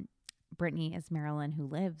 Britney is Marilyn who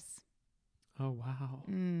lives. Oh, wow.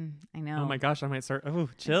 I know. Oh, my gosh. I might start. Oh,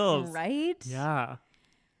 chills. Right? Yeah.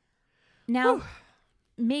 Now,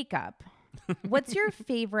 makeup. What's your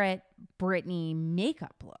favorite Britney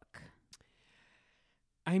makeup look?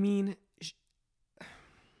 I mean,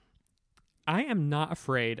 I am not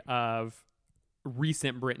afraid of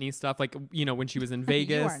recent Britney stuff. Like, you know, when she was in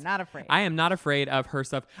Vegas. You are not afraid. I am not afraid of her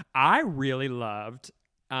stuff. I really loved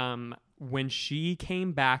when she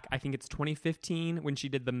came back, I think it's 2015, when she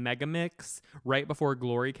did the Mega Mix right before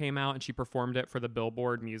Glory came out and she performed it for the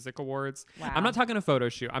Billboard Music Awards. Wow. I'm not talking a photo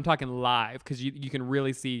shoot. I'm talking live because you can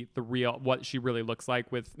really see what she really looks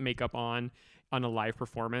like with makeup on a live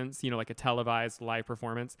performance, you know, like a televised live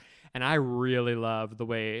performance. And I really love the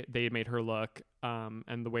way they made her look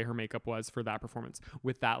and the way her makeup was for that performance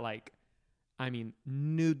with that, like, I mean,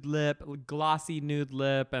 nude lip, glossy nude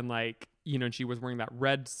lip, and like, you know, and she was wearing that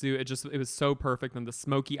red suit. It was so perfect. And the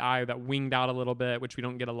smoky eye that winged out a little bit, which we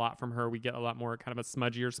don't get a lot from her. We get a lot more kind of a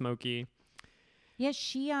smudgier Smokey. Yeah,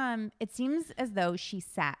 she, it seems as though she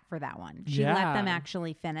sat for that one. She let them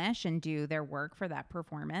actually finish and do their work for that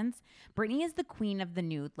performance. Britney is the queen of the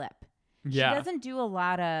nude lip. Yeah. She doesn't do a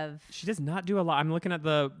lot of... She does not do a lot. I'm looking at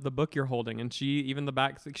the book you're holding, and even the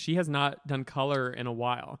back, she has not done color in a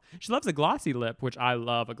while. She loves a glossy lip, which I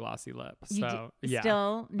love a glossy lip. So, yeah.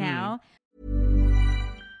 Still now?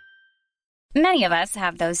 Many of us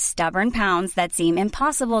have those stubborn pounds that seem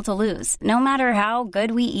impossible to lose, no matter how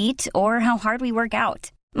good we eat or how hard we work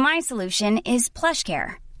out. My solution is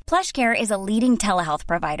PlushCare. PlushCare is a leading telehealth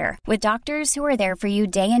provider with doctors who are there for you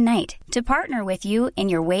day and night to partner with you in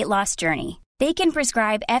your weight loss journey. They can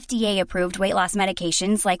prescribe FDA-approved weight loss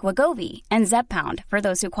medications like Wegovy and Zepbound for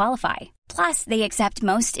those who qualify. Plus, they accept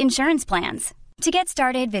most insurance plans. To get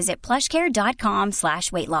started, visit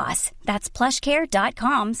plushcare.com/weightloss. That's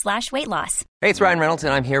plushcare.com/weightloss. Hey, it's Ryan Reynolds,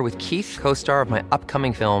 and I'm here with Keith, co-star of my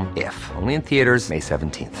upcoming film, If, only in theaters May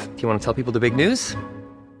 17th. Do you want to tell people the big news?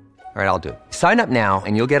 All right, I'll do it. Sign up now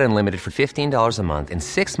and you'll get unlimited for $15 a month and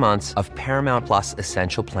 6 months of Paramount Plus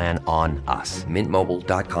Essential Plan on us.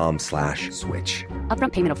 MintMobile.com/switch.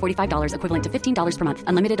 Upfront payment of $45 equivalent to $15 per month.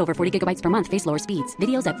 Unlimited over 40 gigabytes per month. Face lower speeds.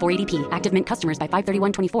 Videos at 480p. Active Mint customers by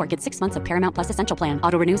 531.24 get 6 months of Paramount Plus Essential Plan.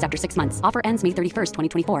 Auto renews after 6 months. Offer ends May 31st,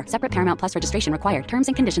 2024. Separate Paramount Plus registration required. Terms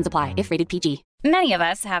and conditions apply if rated PG. Many of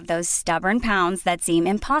us have those stubborn pounds that seem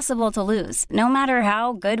impossible to lose, no matter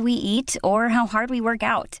how good we eat or how hard we work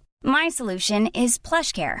out. My solution is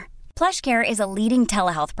PlushCare. PlushCare is a leading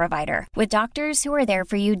telehealth provider with doctors who are there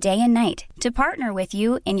for you day and night to partner with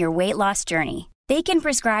you in your weight loss journey. They can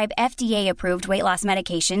prescribe FDA-approved weight loss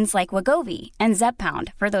medications like Wegovy and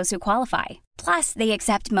Zepbound for those who qualify. Plus, they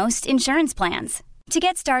accept most insurance plans. To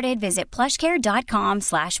get started, visit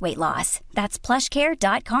plushcare.com/weightloss. That's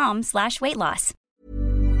plushcare.com/weightloss.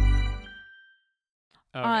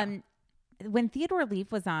 When Theodore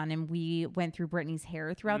Leaf was on and we went through Britney's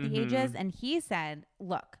hair throughout the ages, and he said,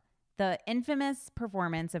 look, the infamous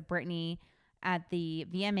performance of Britney at the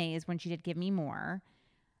VMAs when she did Give Me More,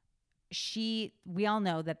 we all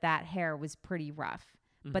know that hair was pretty rough.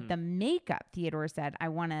 But the makeup, Theodore said, I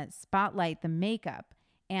want to spotlight the makeup.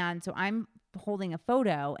 And so I'm holding a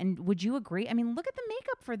photo. And would you agree? I mean, look at the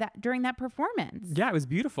makeup for that during that performance. Yeah, it was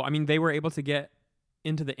beautiful. I mean, they were able to get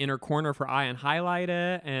into the inner corner for eye and highlight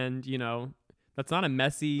it, and that's not a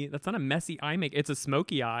messy eye make. It's a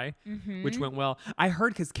smoky eye, which went well. I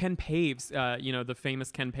heard because Ken Paves, the famous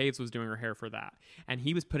Ken Paves was doing her hair for that, and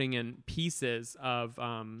he was putting in pieces of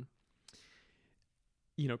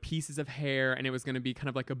hair, and it was going to be kind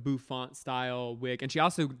of like a bouffant style wig. And she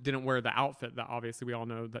also didn't wear the outfit that obviously we all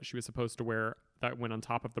know that she was supposed to wear, that went on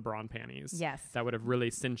top of the bra and panties. Yes. That would have really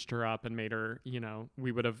cinched her up and made her, she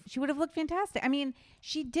would have looked fantastic. I mean,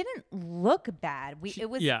 she didn't look bad. It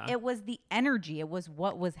was the energy. It was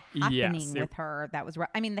what was happening with her that was rough.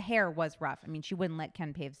 I mean, the hair was rough. I mean, she wouldn't let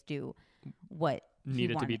Ken Paves do what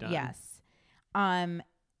needed to be done. Yes.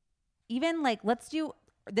 Even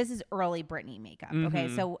this is early Britney makeup. Okay.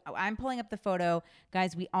 So I'm pulling up the photo.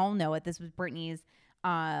 Guys, we all know it. This was Britney's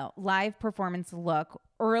live performance look,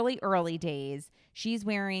 early days. She's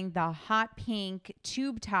wearing the hot pink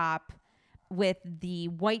tube top with the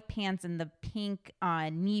white pants and the pink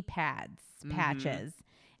knee pads patches.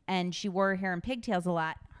 And she wore her hair in pigtails a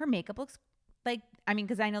lot. Her makeup looks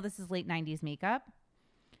because I know this is late 90s makeup.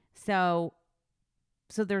 So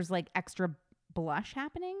there's extra blush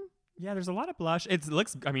happening. Yeah, there's a lot of blush. She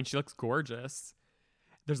looks gorgeous.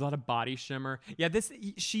 There's a lot of body shimmer. Yeah, a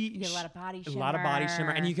lot of body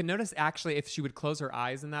shimmer. And you can notice, actually, if she would close her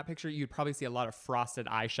eyes in that picture, you'd probably see a lot of frosted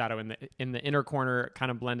eyeshadow in the inner corner, kind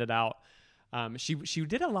of blended out. She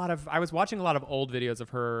did a lot of... I was watching a lot of old videos of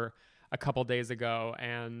her a couple days ago,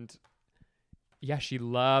 and yeah, she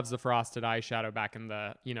loves the frosted eyeshadow back in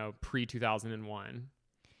the, pre-2001.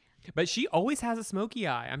 But she always has a smoky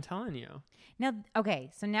eye, I'm telling you. Now,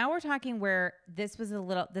 okay, so now we're talking where this was a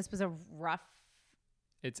rough...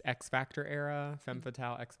 It's X Factor era, Femme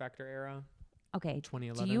Fatale X Factor era. Okay.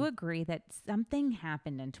 2011. Do you agree that something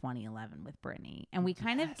happened in 2011 with Britney? And we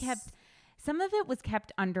kind of some of it was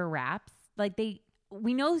kept under wraps.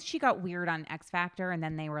 We know she got weird on X Factor, and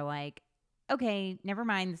then they were like, okay, never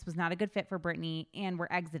mind. This was not a good fit for Britney, and we're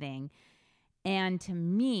exiting. And to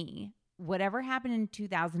me, whatever happened in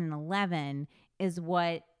 2011 is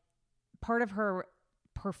what part of her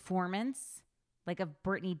performance, of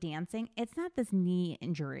Britney dancing, it's not this knee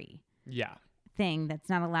injury thing that's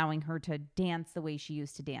not allowing her to dance the way she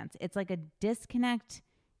used to dance. It's like a disconnect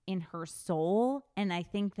in her soul. And I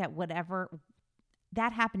think that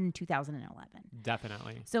that happened in 2011.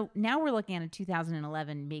 Definitely. So now we're looking at a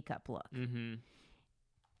 2011 makeup look.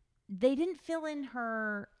 They didn't fill in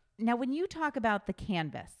her. Now, when you talk about the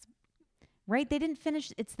canvas, right? They didn't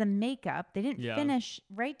finish. It's the makeup. They didn't finish,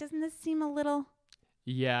 right? Doesn't this seem a little...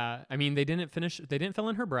 Yeah, I mean, they didn't fill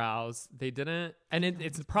in her brows. They didn't, and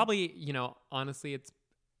it's probably, honestly, it's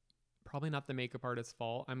probably not the makeup artist's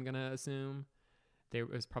fault, I'm going to assume. It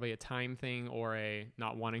was probably a time thing or a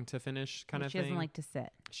not wanting to finish kind of thing. She doesn't like to sit.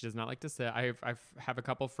 She does not like to sit. I have a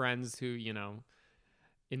couple friends who,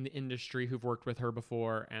 in the industry who've worked with her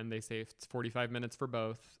before, and they say it's 45 minutes for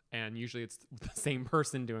both, and usually it's the same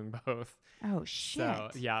person doing both. Oh, shit. So,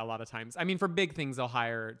 yeah, a lot of times. I mean, for big things, they'll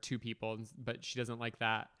hire two people, but she doesn't like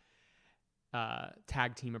that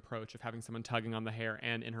tag team approach of having someone tugging on the hair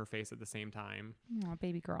and in her face at the same time. Oh,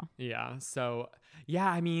 baby girl. Yeah. So, yeah,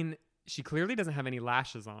 I mean, she clearly doesn't have any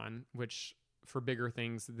lashes on, which... for bigger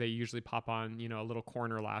things, they usually pop on, a little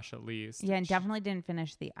corner lash at least. Yeah, and definitely didn't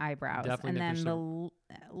finish the eyebrows. Definitely and then the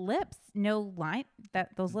lips, no line.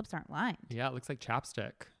 Those lips aren't lined. Yeah, it looks like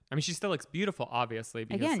chapstick. I mean, she still looks beautiful, obviously,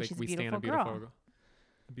 because Again, like, she's a we stand beautiful girl.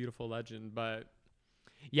 a beautiful legend. But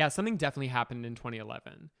yeah, something definitely happened in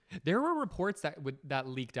 2011. There were reports that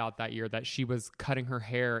leaked out that year that she was cutting her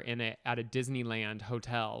hair at a Disneyland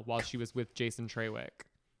hotel while she was with Jason Trawick,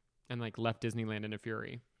 and like left Disneyland in a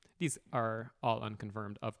fury. These are all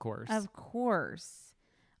unconfirmed, of course. Of course.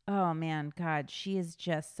 Oh man, God, she is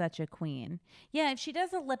just such a queen. Yeah, if she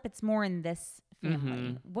does a lip, it's more in this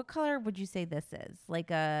family. What color would you say this is?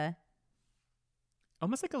 Like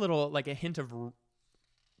almost like a hint of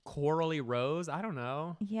corally rose. I don't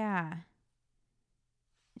know. Yeah.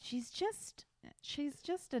 She's just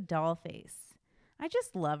a doll face. I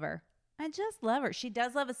just love her. She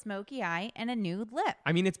does love a smoky eye and a nude lip.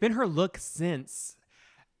 I mean, it's been her look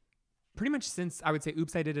pretty much since I would say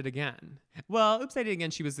Oops, I Did It Again. Well, Oops, I Did It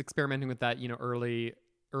Again, she was experimenting with that, early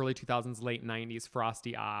 2000s, late 90s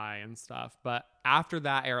frosty eye and stuff. But after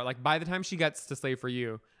that era, like by the time she gets to Slave for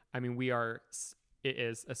You, I mean, it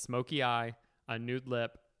is a smoky eye, a nude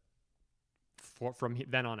lip from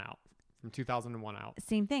then on out, from 2001 out.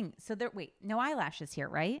 Same thing. So no eyelashes here,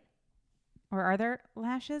 right? Or are there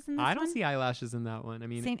lashes in this I don't one? see eyelashes in that one. I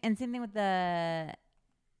mean, same thing with are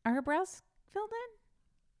her brows filled in?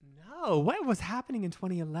 No. What was happening in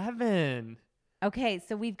 2011? Okay,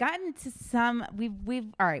 so we've gotten to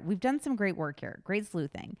we've done some great work here. Great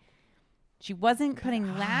sleuthing. She wasn't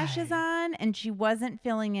putting lashes on, and she wasn't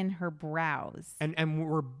filling in her brows. And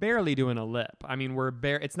we're barely doing a lip. I mean,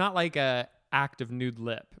 it's not like a active nude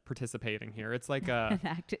lip participating here. It's like a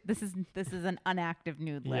this is an unactive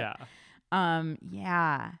nude lip.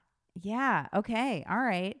 Yeah. Yeah. Okay. All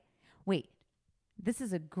right. Wait. This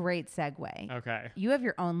is a great segue. Okay. You You have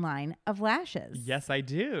your own line of lashes. Yes, I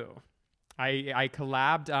do. I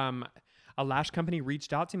collabed. A lash company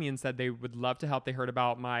reached out to me and said they would love to help. They heard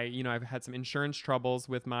about my, I've had some insurance troubles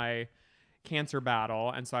with my cancer battle.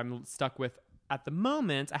 And so I'm stuck with, at the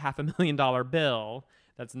moment, a $500,000 bill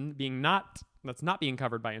that's not being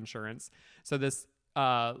covered by insurance. So this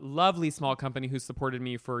lovely small company who supported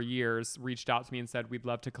me for years reached out to me and said, we'd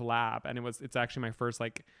love to collab. And it's actually my first,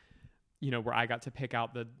 where I got to pick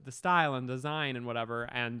out the style and design and whatever.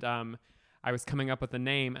 And I was coming up with a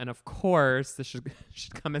name. And of course, this should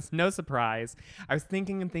come as no surprise. I was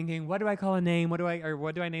thinking, what do I call a name? What do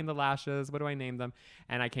I name the lashes? What do I name them?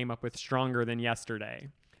 And I came up with Stronger Than Yesterday.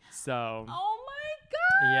 So. Oh my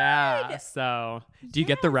God. Yeah. So do you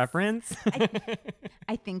get the reference?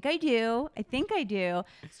 I think I do.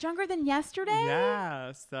 Stronger Than Yesterday?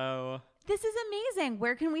 Yeah. So. This is amazing.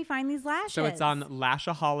 Where can we find these lashes? So it's on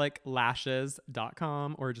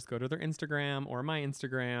lashaholiclashes.com, or just go to their Instagram or my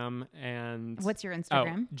Instagram. And what's your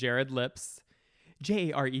Instagram? Jared Lips,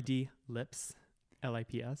 Jared Lips,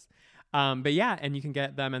 Lips. But yeah, and you can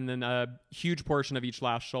get them, and then a huge portion of each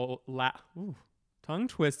lash tongue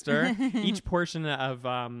twister. Each portion of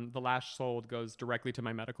the lash sold goes directly to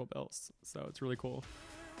my medical bills. So it's really cool.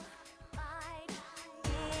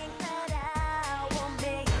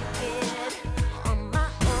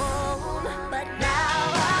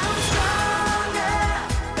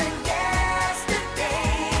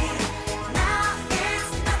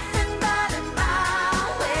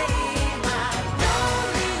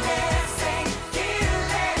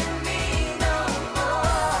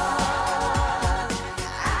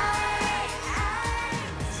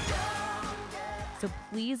 So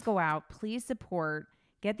please go out, please support,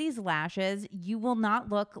 get these lashes. You will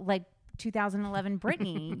not look like 2011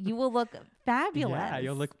 Britney. You will look fabulous. Yeah,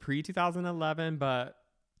 you'll look pre-2011, but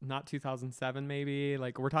not 2007 maybe.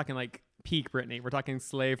 Like we're talking like peak Britney. We're talking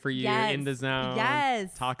Slave for You, yes. In the Zone.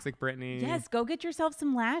 Yes. Toxic Britney. Yes, go get yourself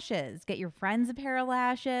some lashes. Get your friends a pair of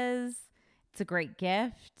lashes. It's a great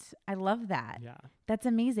gift. I love that. Yeah. That's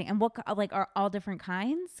amazing. And what, are all different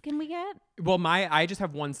kinds can we get? Well, I just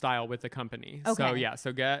have one style with the company. Okay. So yeah,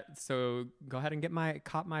 so go ahead and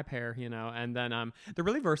cop my pair, and then they're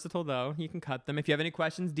really versatile though. You can cut them. If you have any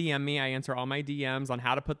questions, DM me. I answer all my DMs on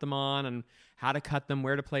how to put them on and how to cut them,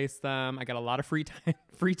 where to place them. I got a lot of free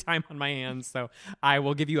time on my hands. So I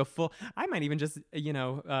will give you I might even just,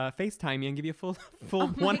 FaceTime you and give you a full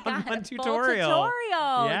one-on-one tutorial. Full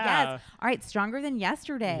tutorial. Yeah. Yes. All right. Stronger Than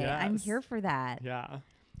Yesterday. Yes. I'm here for that. Yeah.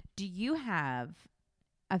 Do you have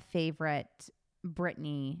a favorite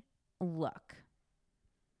Britney look?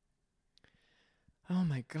 Oh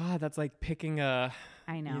my God, that's like picking a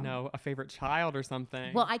favorite child or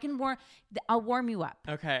something. Well, I'll warm you up.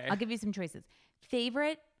 Okay. I'll give you some choices.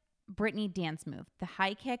 Favorite Britney dance move, the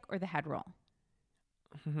high kick or the head roll?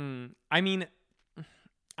 I mean,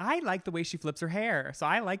 I like the way she flips her hair, so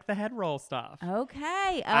I like the head roll stuff.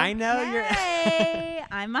 Okay. I know you're.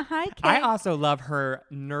 I'm a high kick. I also love her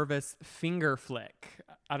nervous finger flick.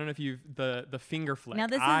 I don't know if you've the finger flick. Now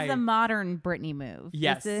this is a modern Britney move.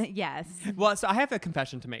 Yes. Yes. Well, so I have a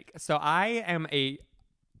confession to make. So I am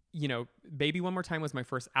Baby One More Time was my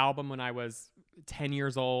first album when I was 10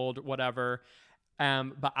 years old, whatever.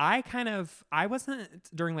 But I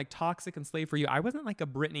wasn't during like Toxic and Slave for You. I wasn't like a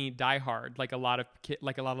Britney diehard like a lot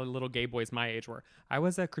of little gay boys my age were. I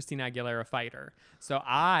was a Christina Aguilera fighter. So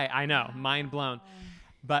I know, mind blown.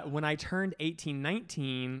 But when I turned 18,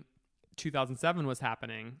 19, 2007 was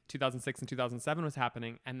happening. 2006 and 2007 was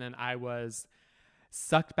happening, and then I was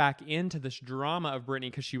sucked back into this drama of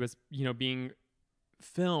Britney because she was, being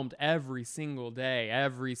filmed every single day.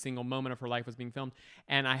 Every single moment of her life was being filmed.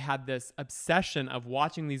 And I had this obsession of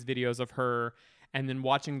watching these videos of her and then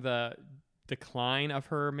watching the decline of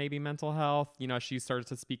her maybe mental health. She started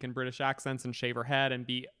to speak in British accents and shave her head and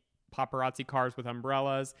beat paparazzi cars with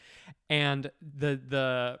umbrellas. And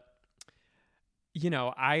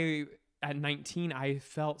at 19, I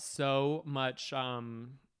felt so much,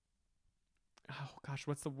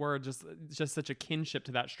 what's the word? Just such a kinship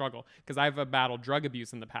to that struggle, because I've battled drug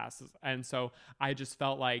abuse in the past. And so I just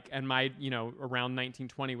felt like, and my, around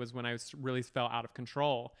 1920 was when I really felt out of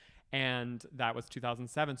control. And that was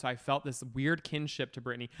 2007. So I felt this weird kinship to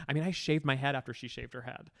Britney. I mean, I shaved my head after she shaved her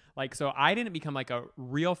head. Like, so I didn't become like a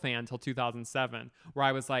real fan until 2007, where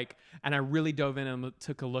I was like, and I really dove in and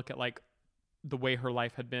took a look at like the way her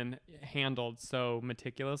life had been handled so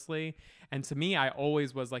meticulously. And to me, I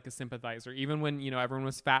always was like a sympathizer. Even when, everyone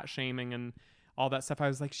was fat shaming and all that stuff, I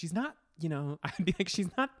was like, she's not, I'd be like,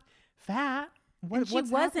 she's not fat. She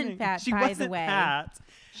wasn't fat, by the way. Fat.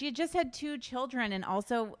 She had just had 2 children and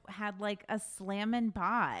also had like a slammin'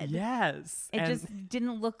 bod. Yes. It just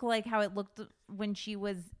didn't look like how it looked when she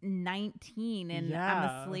was 19 and I'm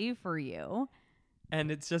a Slave for You. And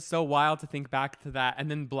it's just so wild to think back to that. And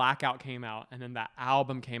then Blackout came out, and then that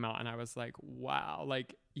album came out, and I was like, wow,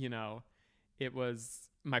 like, it was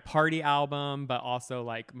my party album, but also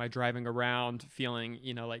like my driving around feeling,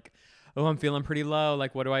 like, oh, I'm feeling pretty low.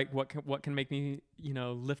 Like, what can make me,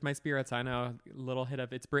 lift my spirits? I know, a little hit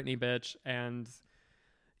of It's Britney, bitch. And,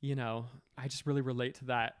 I just really relate to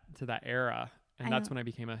that era. And that's when I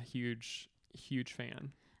became a huge, huge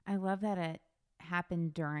fan. I love that it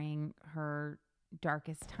happened during her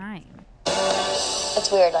darkest time.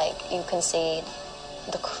 It's weird, like, you can see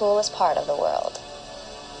the cruelest part of the world.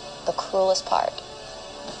 The cruelest part.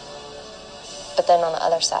 But then on the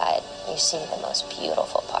other side, you see the most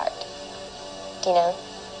beautiful part. Do you know?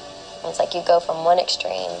 And it's like you go from one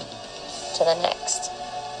extreme to the next.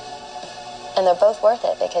 And they're both worth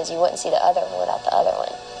it, because you wouldn't see the other one without the other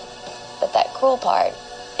one. But that cruel part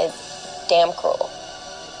is damn cruel.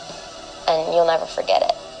 And you'll never forget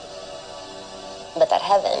it. But that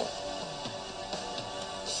heaven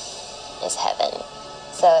is heaven.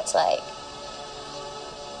 So it's like,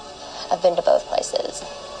 I've been to both places.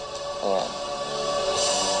 Yeah.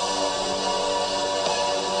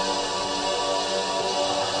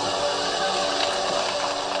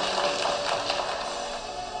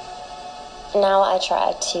 Now I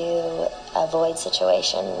try to avoid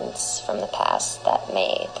situations from the past that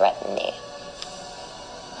may threaten me.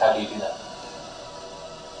 How do you do that?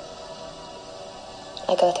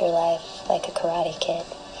 I go through life like a Karate Kid.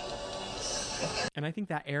 And I think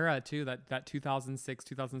that era too, that 2006,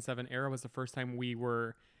 2007 era was the first time we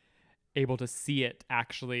were able to see it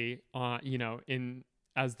actually,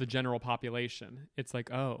 as the general population. It's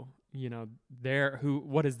like, oh,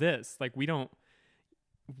 what is this? Like, we don't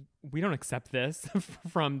accept this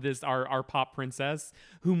from our pop princess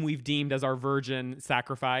whom we've deemed as our virgin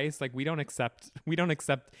sacrifice. Like, we don't accept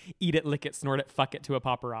eat it, lick it, snort it, fuck it to a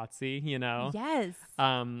paparazzi, Yes.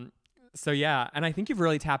 So yeah, and I think you've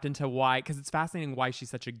really tapped into why, because it's fascinating why she's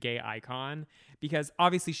such a gay icon, because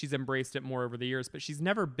obviously she's embraced it more over the years, but she's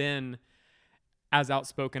never been as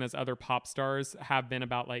outspoken as other pop stars have been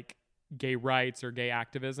about like gay rights or gay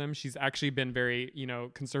activism. She's actually been very,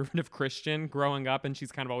 conservative Christian growing up, and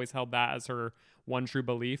she's kind of always held that as her one true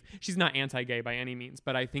belief. She's not anti-gay by any means,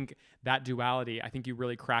 but I think that duality, I think you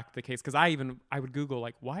really cracked the case, because I would Google,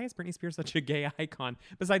 like, why is Britney Spears such a gay icon?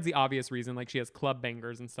 Besides the obvious reason, like, she has club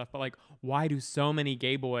bangers and stuff, but like, why do so many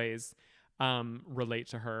gay boys relate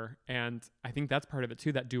to her? And I think that's part of it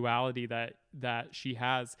too, that duality that she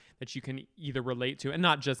has, that you can either relate to, and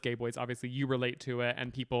not just gay boys, obviously you relate to it,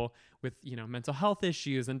 and people with, mental health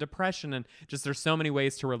issues and depression, and just there's so many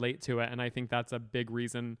ways to relate to it. And I think that's a big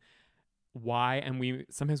reason why, and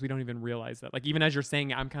sometimes we don't even realize that. Like, even as you're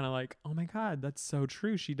saying it, I'm kind of like, oh my God, that's so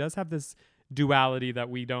true. She does have this duality that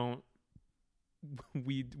we don't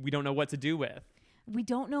know what to do with. We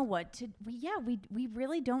don't know what to, we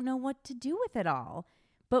really don't know what to do with it all.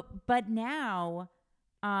 But now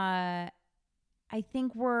I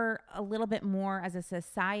think we're a little bit more as a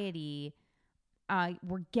society,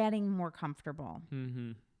 we're getting more comfortable.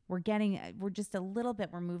 Mm-hmm. We're just a little bit,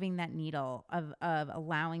 we're moving that needle of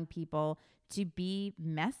allowing people to be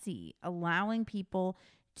messy, allowing people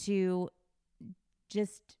to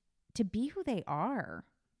just to be who they are.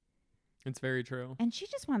 It's very true. And she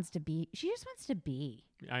just wants to be.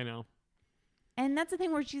 I know. And that's the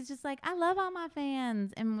thing where she's just like, I love all my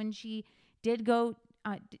fans. And when she did go,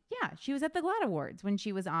 she was at the GLAAD Awards when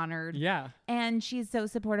she was honored. Yeah. And she's so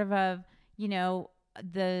supportive of,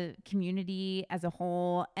 the community as a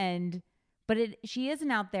whole. But she isn't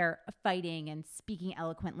out there fighting and speaking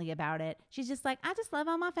eloquently about it. She's just like, I just love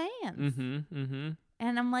all my fans. Mm-hmm. Mm-hmm.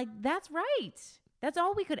 And I'm like, that's right. That's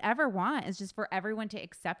all we could ever want, is just for everyone to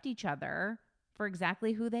accept each other for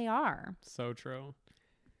exactly who they are. So true.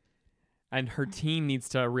 And her team needs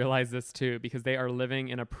to realize this too, because they are living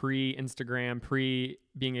in a pre-Instagram,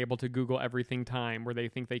 being able to Google everything time, where they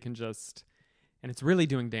think they can just, and it's really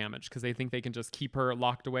doing damage because they think they can just keep her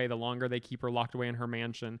locked away. The longer they keep her locked away in her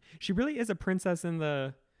mansion, she really is a princess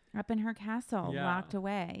up in her castle, Yeah. locked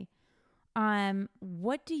away.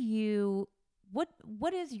 What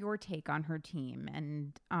is your take on her team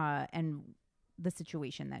and the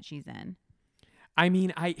situation that she's in? I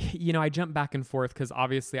mean, I jump back and forth because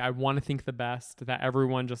obviously I want to think the best, that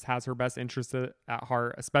everyone just has her best interest at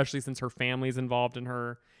heart, especially since her family's involved in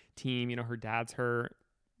her team. Her dad's her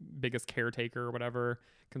biggest caretaker or whatever,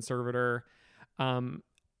 conservator.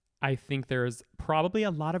 I think there's probably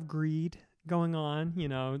a lot of greed going on.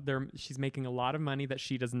 She's making a lot of money that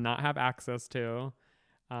she does not have access to,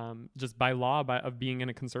 just by law of being in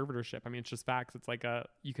a conservatorship. I mean, it's just facts. It's like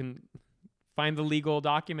you can find the legal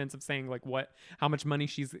documents of saying like how much money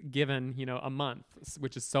she's given, a month,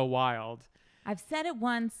 which is so wild. I've said it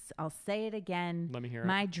once. I'll say it again. Let me hear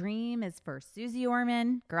My dream is for Susie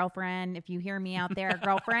Orman, girlfriend, if you hear me out there,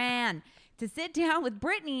 girlfriend, to sit down with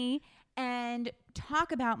Britney and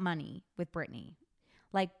talk about money with Britney.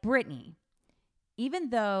 Like, Britney,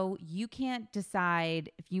 even though you can't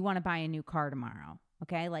decide if you want to buy a new car tomorrow,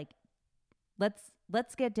 okay? Like, let's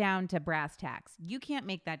get down to brass tacks. You can't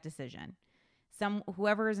make that decision.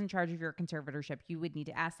 Whoever is in charge of your conservatorship, you would need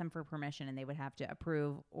to ask them for permission and they would have to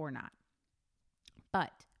approve or not.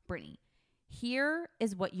 But Britney, here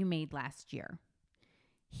is what you made last year.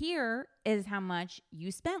 Here is how much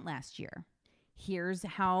you spent last year. Here's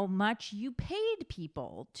how much you paid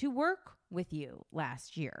people to work with you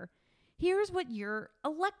last year. Here's what your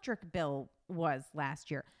electric bill was last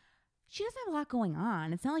year. She doesn't have a lot going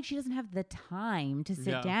on. It's not like she doesn't have the time to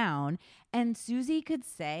sit down. And Susie could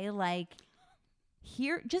say, like,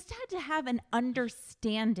 here, just had to have an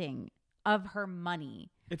understanding of her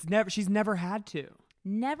money. She's never had to.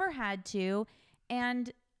 Never had to.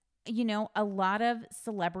 And, a lot of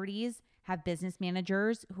celebrities have business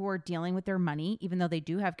managers who are dealing with their money, even though they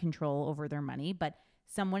do have control over their money, but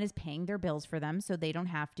someone is paying their bills for them so they don't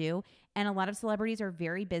have to. And a lot of celebrities are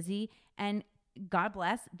very busy, and God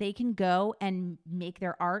bless, they can go and make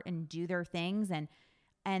their art and do their things, and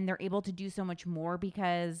they're able to do so much more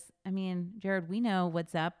because, I mean, Jared, we know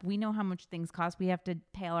what's up. We know how much things cost. We have to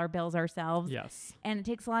pay all our bills ourselves. Yes. And it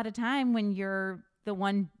takes a lot of time when you're the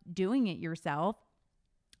one doing it yourself.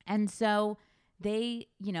 And so they,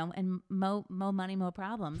 and mo money, mo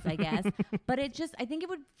problems, I guess. But I think she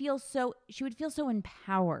would feel so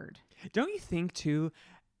empowered. Don't you think too?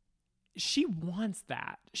 She wants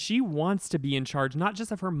that. She wants to be in charge, not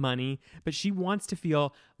just of her money, but she wants to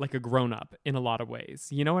feel like a grown-up in a lot of ways.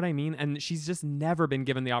 You know what I mean? And she's just never been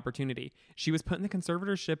given the opportunity. She was put in the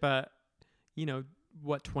conservatorship at,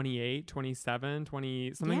 28, 27,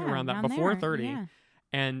 20, something around that, before 30. Yeah.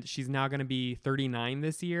 And she's now going to be 39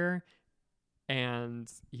 this year.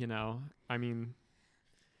 And, I mean.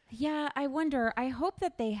 Yeah, I wonder. I hope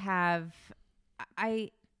that they have,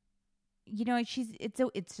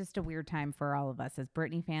 it's just a weird time for all of us as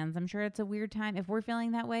Britney fans. I'm sure it's a weird time. If we're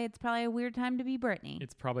feeling that way, it's probably a weird time to be Britney.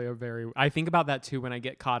 It's probably I think about that too when I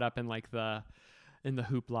get caught up in like in the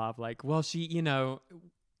hoopla of like, well, she,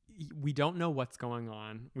 we don't know what's going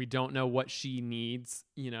on. We don't know what she needs,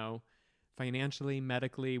 financially,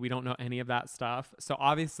 medically. We don't know any of that stuff. So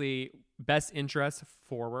obviously best interest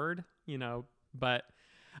forward, but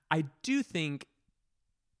I do think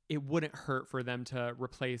it wouldn't hurt for them to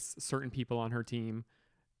replace certain people on her team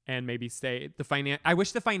and maybe stay I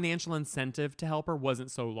wish the financial incentive to help her wasn't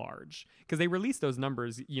so large, because they release those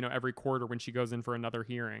numbers, every quarter when she goes in for another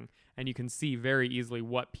hearing, and you can see very easily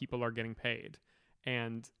what people are getting paid.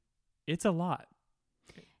 And it's a lot.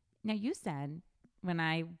 Now, you said when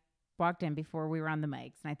I walked in before we were on the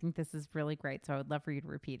mics, and I think this is really great, so I would love for you to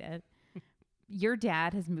repeat it. your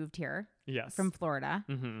dad has moved here Yes. from Florida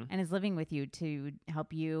Mm-hmm. and is living with you to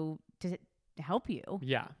help you.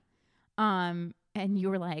 Yeah. And you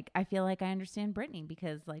were like, I feel like I understand Britney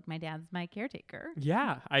because like my dad's my caretaker.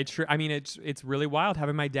 Yeah. I mean, it's really wild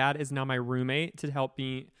having my dad is now my roommate to help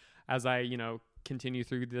me as I, continue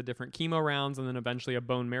through the different chemo rounds and then eventually a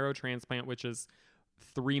bone marrow transplant, which is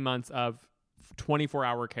 3 months of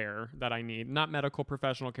 24-hour care that I need. Not medical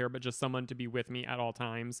professional care, but just someone to be with me at all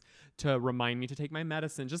times to remind me to take my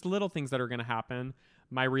medicine. Just little things that are going to happen.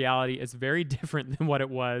 My reality is very different than what it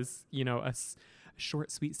was, a short,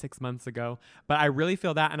 sweet 6 months ago. But I really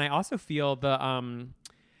feel that. And I also feel the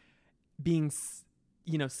being,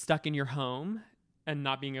 stuck in your home and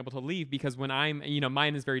not being able to leave, because when I'm,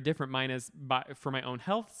 mine is very different. Mine is for my own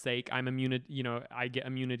health's sake. I'm I get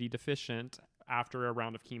immunity deficient after a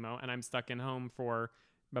round of chemo, and I'm stuck in home for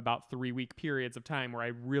about 3-week periods of time where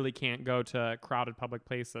I really can't go to crowded public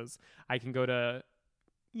places. I can go to,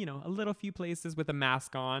 a little few places with a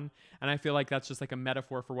mask on, and I feel like that's just like a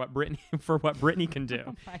metaphor for what Britney can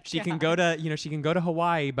do. She can go to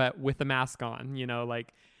Hawaii, but with a mask on,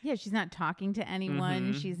 Yeah, she's not talking to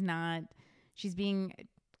anyone. Mm-hmm.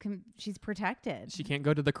 She's protected. She can't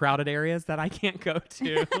go to the crowded areas that I can't go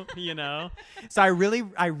to, So I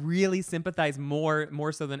really sympathize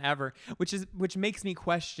more so than ever, which makes me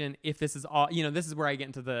question if this is all, this is where I get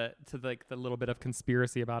into the little bit of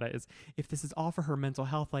conspiracy about it, is if this is all for her mental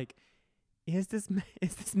health, like, is this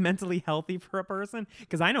mentally healthy for a person?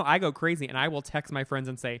 Because I know I go crazy and I will text my friends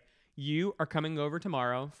and say, you are coming over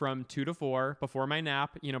tomorrow from 2 to 4 before my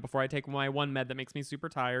nap, before I take my one med that makes me super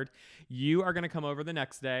tired. You are going to come over the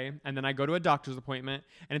next day. And then I go to a doctor's appointment,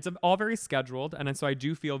 and it's all very scheduled. And so I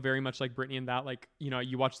do feel very much like Britney in that, like,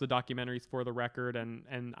 you watch the documentaries For the Record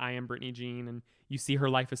and I Am Britney Jean, and you see her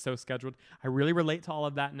life is so scheduled. I really relate to all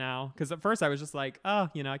of that now. Because at first I was just like, oh,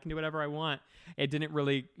 I can do whatever I want. It didn't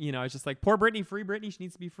really, I was just like, poor Britney, free Britney. She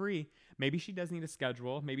needs to be free. Maybe she does need a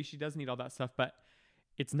schedule. Maybe she does need all that stuff. But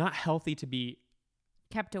it's not healthy to be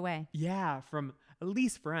kept away. Yeah, from at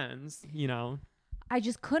least friends, I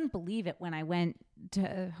just couldn't believe it when I went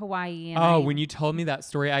to Hawaii. And when you told me that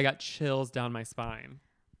story, I got chills down my spine.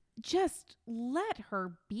 Just let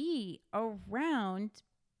her be around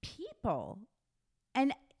people.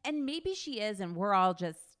 And maybe she is, and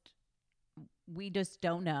we just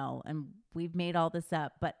don't know, and we've made all this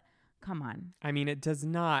up, but come on. I mean, it does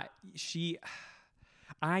not.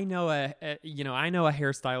 I know a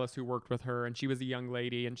hairstylist who worked with her, and she was a young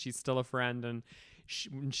lady, and she's still a friend. And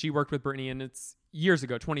she worked with Britney, and it's years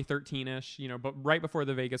ago, 2013-ish, but right before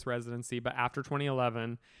the Vegas residency, but after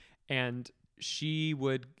 2011. And she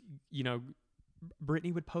would,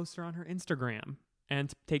 Britney would post her on her Instagram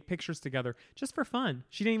and take pictures together just for fun.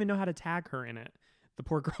 She didn't even know how to tag her in it. The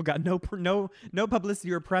poor girl got no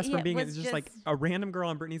publicity or press from being just like a random girl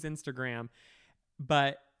on Britney's Instagram.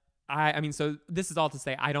 But I mean, so this is all to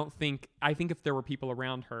say, I think if there were people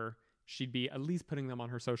around her, she'd be at least putting them on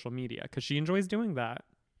her social media because she enjoys doing that.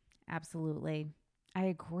 Absolutely. I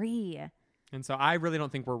agree. And so I really don't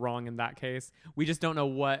think we're wrong in that case. We just don't know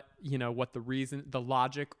what the reason, the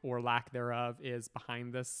logic or lack thereof is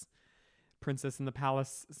behind this Princess in the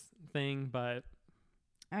Palace thing. But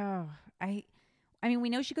I mean, we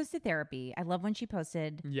know she goes to therapy. I love when she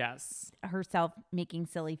posted herself making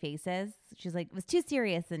silly faces. She's like, it was too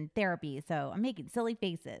serious in therapy, so I'm making silly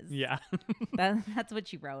faces. Yeah. That's what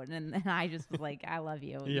she wrote. And I just was like, I love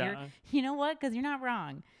you. Yeah. You know what? Because you're not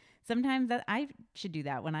wrong. Sometimes I should do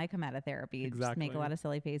that when I come out of therapy. Exactly. Just make a lot of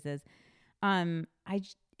silly faces.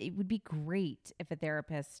 It would be great if a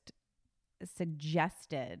therapist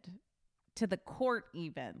suggested to the court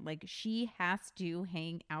even, like, she has to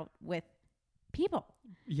hang out with people.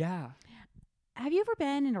 Yeah. Have you ever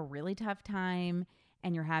been in a really tough time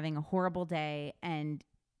and you're having a horrible day and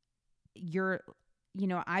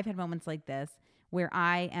I've had moments like this where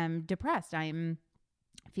I am depressed. I'm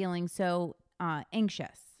feeling so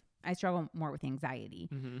anxious. I struggle more with anxiety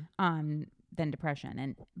than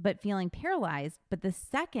depression, but feeling paralyzed. But the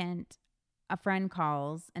second a friend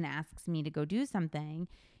calls and asks me to go do something,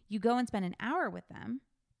 you go and spend an hour with them,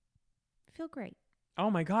 feel great. Oh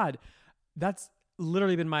my God. That's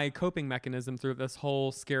literally been my coping mechanism through this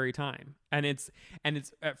whole scary time. And it's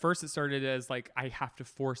at first it started as like, I have to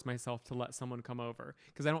force myself to let someone come over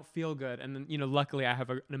because I don't feel good. And then, luckily I have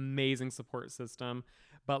an amazing support system,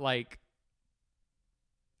 but like,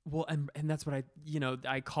 well, and that's what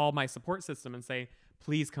I call my support system and say,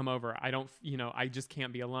 please come over. I don't, I just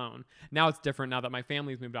can't be alone. Now it's different now that my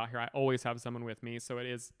family's moved out here. I always have someone with me. So it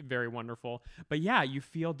is very wonderful. But yeah, you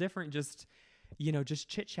feel different just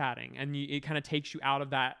chit-chatting, and it kind of takes you out of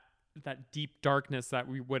that deep darkness that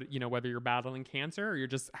we would, whether you're battling cancer or you're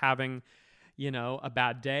just having, a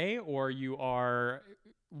bad day, or you are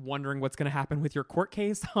wondering what's going to happen with your court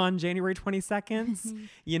case on January 22nd.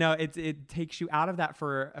 It takes you out of that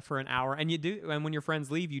for an hour, and when your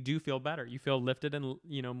friends leave, you do feel better. You feel lifted and,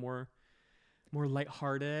 more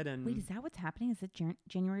lighthearted. And wait, is that what's happening? Is it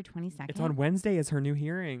January 22nd? It's on Wednesday is her new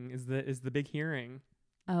hearing, is the big hearing.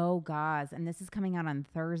 Oh, gosh. And this is coming out on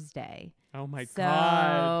Thursday. Oh, my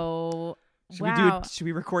God. Should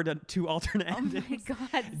we record 2 alternate endings? Oh,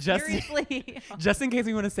 my God. Seriously. Just in case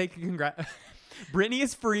we want to say congrats. Brittany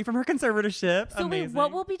is free from her conservatorship. So Amazing. wait,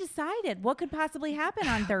 what will be decided? What could possibly happen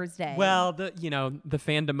on Thursday? Well, the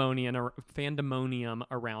fandemonium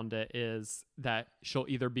around it is that she'll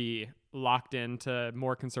either be locked into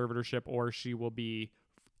more conservatorship or she will be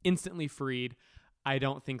instantly freed. I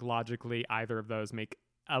don't think logically either of those make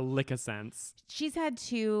a lick of sense. She's had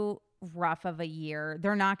too rough of a year.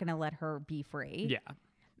 They're not going to let her be free. Yeah.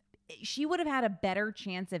 She would have had a better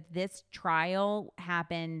chance if this trial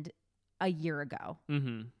happened a year ago.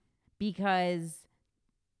 Mm-hmm. Because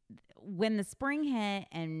when the spring hit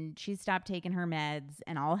and she stopped taking her meds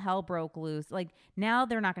and all hell broke loose, like now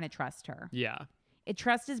they're not going to trust her. Yeah.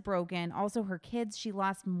 Trust is broken. Also, her kids, she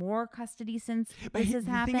lost more custody since this has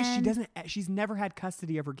happened. The thing is, she's never had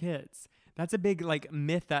custody of her kids. That's a big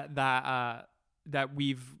myth that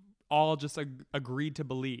we've all just agreed to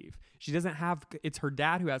believe. She doesn't have. It's her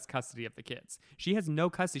dad who has custody of the kids. She has no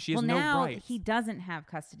custody. She has no rights. He doesn't have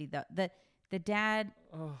custody though. The dad,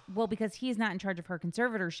 well, because he's not in charge of her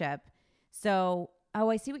conservatorship. So,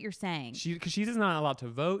 I see what you're saying. Because she's not allowed to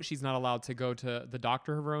vote. She's not allowed to go to the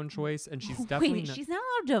doctor of her own choice, and she's definitely she's not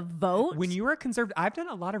allowed to vote. When you are a conservative, I've done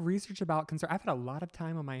a lot of research about I've had a lot of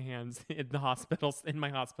time on my hands in the hospitals, in my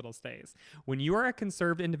hospital stays. When you are a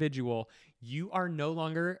conserved individual, you are no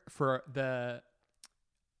longer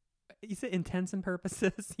you said intents and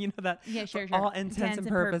purposes. You know that? Yeah, sure. All intents and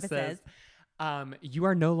purposes. You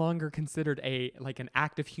are no longer considered an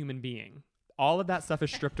active human being. All of that stuff is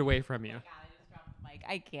stripped away from you.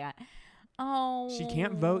 I can't. Oh. She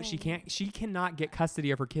can't vote. She cannot get custody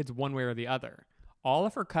of her kids one way or the other. All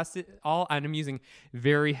of her custody, and I'm using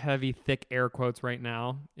very heavy, thick air quotes right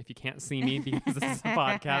now. If you can't see me because this is a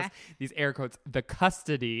podcast, these air quotes, the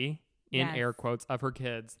custody in air quotes of her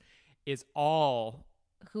kids is all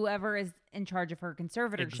whoever is in charge of her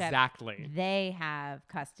conservatorship. Exactly. They have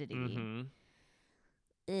custody. Mm-hmm.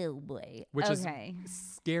 Oh boy. Which is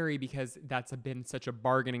scary because that's been such a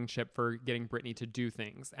bargaining chip for getting Britney to do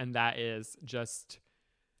things. And that is just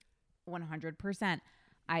 100%.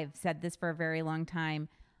 I've said this for a very long time.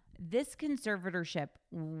 This conservatorship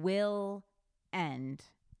will end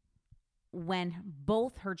when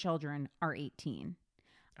both her children are 18.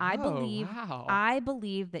 I believe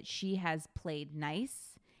that she has played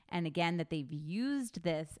nice. And again, that they've used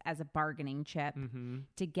this as a bargaining chip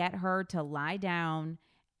to get her to lie down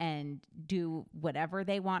and do whatever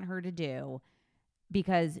they want her to do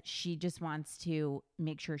because she just wants to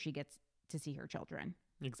make sure she gets to see her children.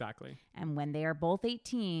 Exactly. And when they are both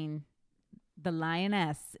 18, the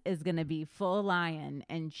lioness is going to be full lion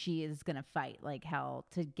and she is going to fight like hell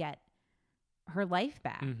to get her life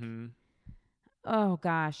back. Mm-hmm. Oh,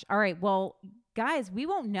 gosh. All right. Well, guys, we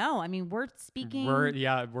won't know. I mean, we're speaking.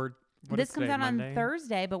 This comes out Monday? On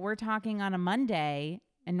Thursday, but we're talking on a Monday.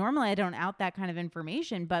 And normally I don't out that kind of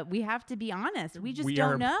information, but we have to be honest. We just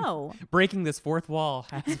don't know. Breaking this fourth wall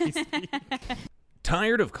as we speak.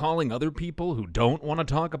 Tired of calling other people who don't want to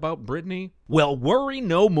talk about Britney? Well, worry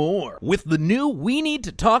no more. With the new We Need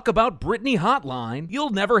to Talk About Britney hotline,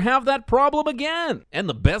 you'll never have that problem again. And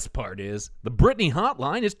the best part is, the Britney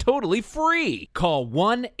hotline is totally free. Call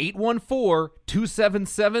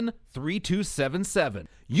 1-814-277-3277.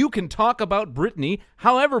 You can talk about Britney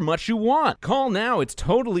however much you want. Call now. It's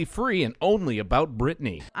totally free and only about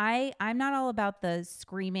Britney. I'm not all about the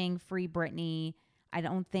screaming free Britney. I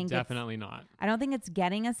don't think definitely not. I don't think it's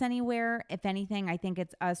getting us anywhere. If anything, I think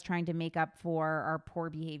it's us trying to make up for our poor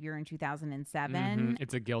behavior in 2007. Mm-hmm.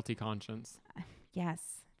 It's a guilty conscience. Yes.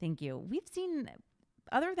 Thank you. We've seen,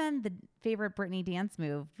 other than the favorite Britney dance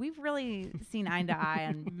move, we've really seen eye to eye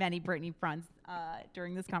on many Britney fronts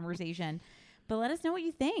during this conversation. But let us know what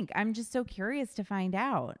you think. I'm just so curious to find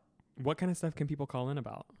out. What kind of stuff can people call in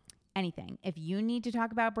about? Anything. If you need to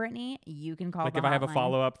talk about Britney, you can call the hotline. Like if I have a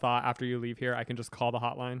follow-up thought after you leave here, I can just call the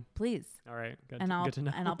hotline? Please. All right. Good to know.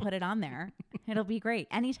 And I'll put it on there. It'll be great.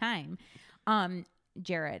 Anytime.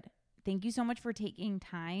 Jared, thank you so much for taking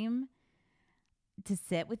time to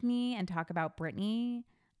sit with me and talk about Britney.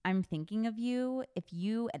 I'm thinking of you. If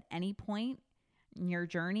you at any point in your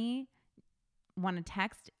journey want to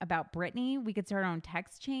text about Britney, we could start our own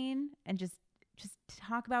text chain and just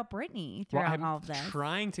talk about Britney throughout all of this. I'm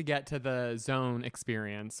trying to get to the Zone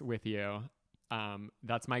experience with you.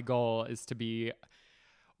 That's my goal, is to be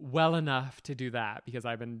well enough to do that, because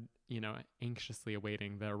I've been, anxiously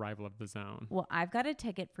awaiting the arrival of the Zone. Well, I've got a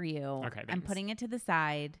ticket for you. Okay, thanks. I'm putting it to the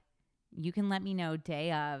side. You can let me know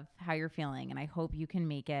day of how you're feeling, and I hope you can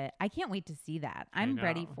make it. I can't wait to see that. I'm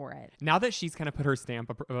ready for it. Now that she's kind of put her stamp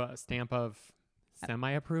of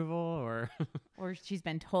semi-approval, or she's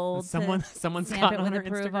been told someone's stamp it gotten with on her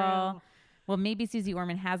approval. Instagram. Well, maybe Susie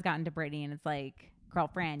Orman has gotten to Britney, and it's like,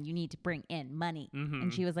 girlfriend, you need to bring in money. Mm-hmm.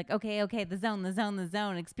 And she was like, okay, the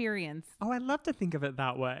zone experience. Oh, I love to think of it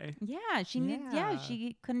that way. Yeah,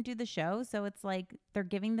 she couldn't do the show, so it's like they're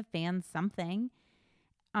giving the fans something.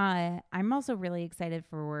 I'm also really excited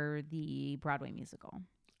for the Broadway musical.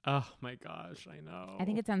 Oh my gosh, I know. I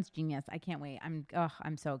think it sounds genius. I can't wait.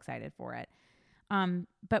 I'm so excited for it.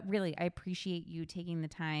 But really, I appreciate you taking the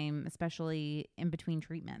time, especially in between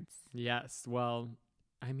treatments. Yes. Well,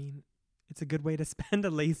 I mean, it's a good way to spend a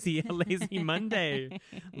lazy Monday,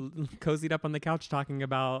 cozied up on the couch talking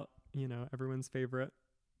about, everyone's favorite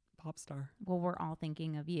pop star. Well, we're all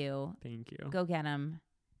thinking of you. Thank you. Go get him.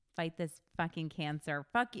 Fight this fucking cancer.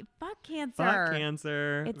 Fuck cancer. Fuck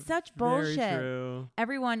cancer. It's such bullshit. Very true.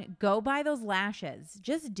 Everyone, go buy those lashes.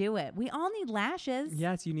 Just do it. We all need lashes.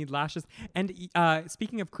 Yes, you need lashes. And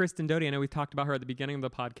speaking of Kristen Doty, I know we talked about her at the beginning of the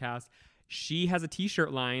podcast. She has a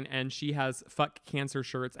t-shirt line, and she has Fuck Cancer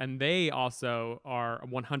shirts, and they also are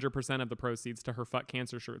 100% of the proceeds to her Fuck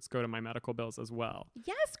Cancer shirts go to my medical bills as well.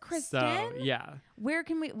 Yes, Kristen. So, yeah.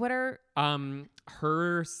 What are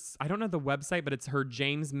her, I don't know the website, but it's her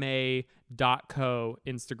jamesmay.co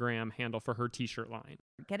Instagram handle for her t-shirt line.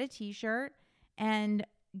 Get a t-shirt and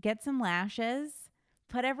get some lashes,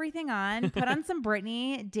 put everything on, put on some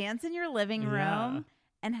Britney, dance in your living room,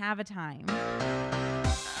 and have a time.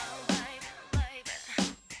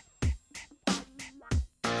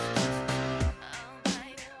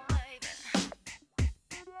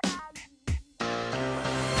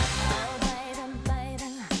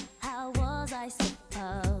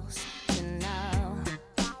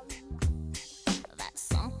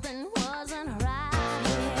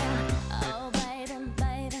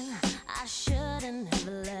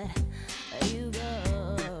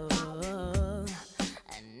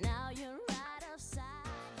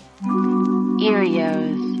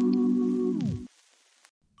 Erios.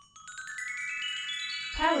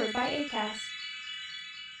 Powered by Acast.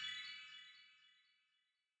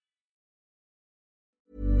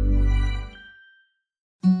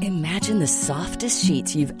 Imagine the softest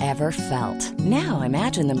sheets you've ever felt. Now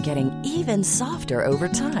imagine them getting even softer over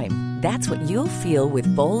time. That's what you'll feel with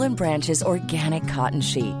Boll & Branch's organic cotton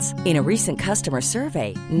sheets. In a recent customer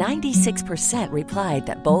survey, 96% replied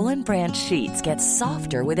that Boll & Branch sheets get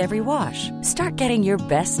softer with every wash. Start getting your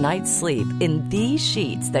best night's sleep in these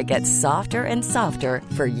sheets that get softer and softer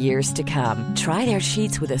for years to come. Try their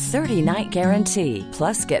sheets with a 30-night guarantee.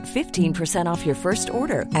 Plus, get 15% off your first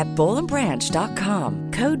order at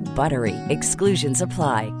bollandbranch.com. Code BUTTERY. Exclusions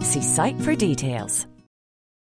apply. See site for details.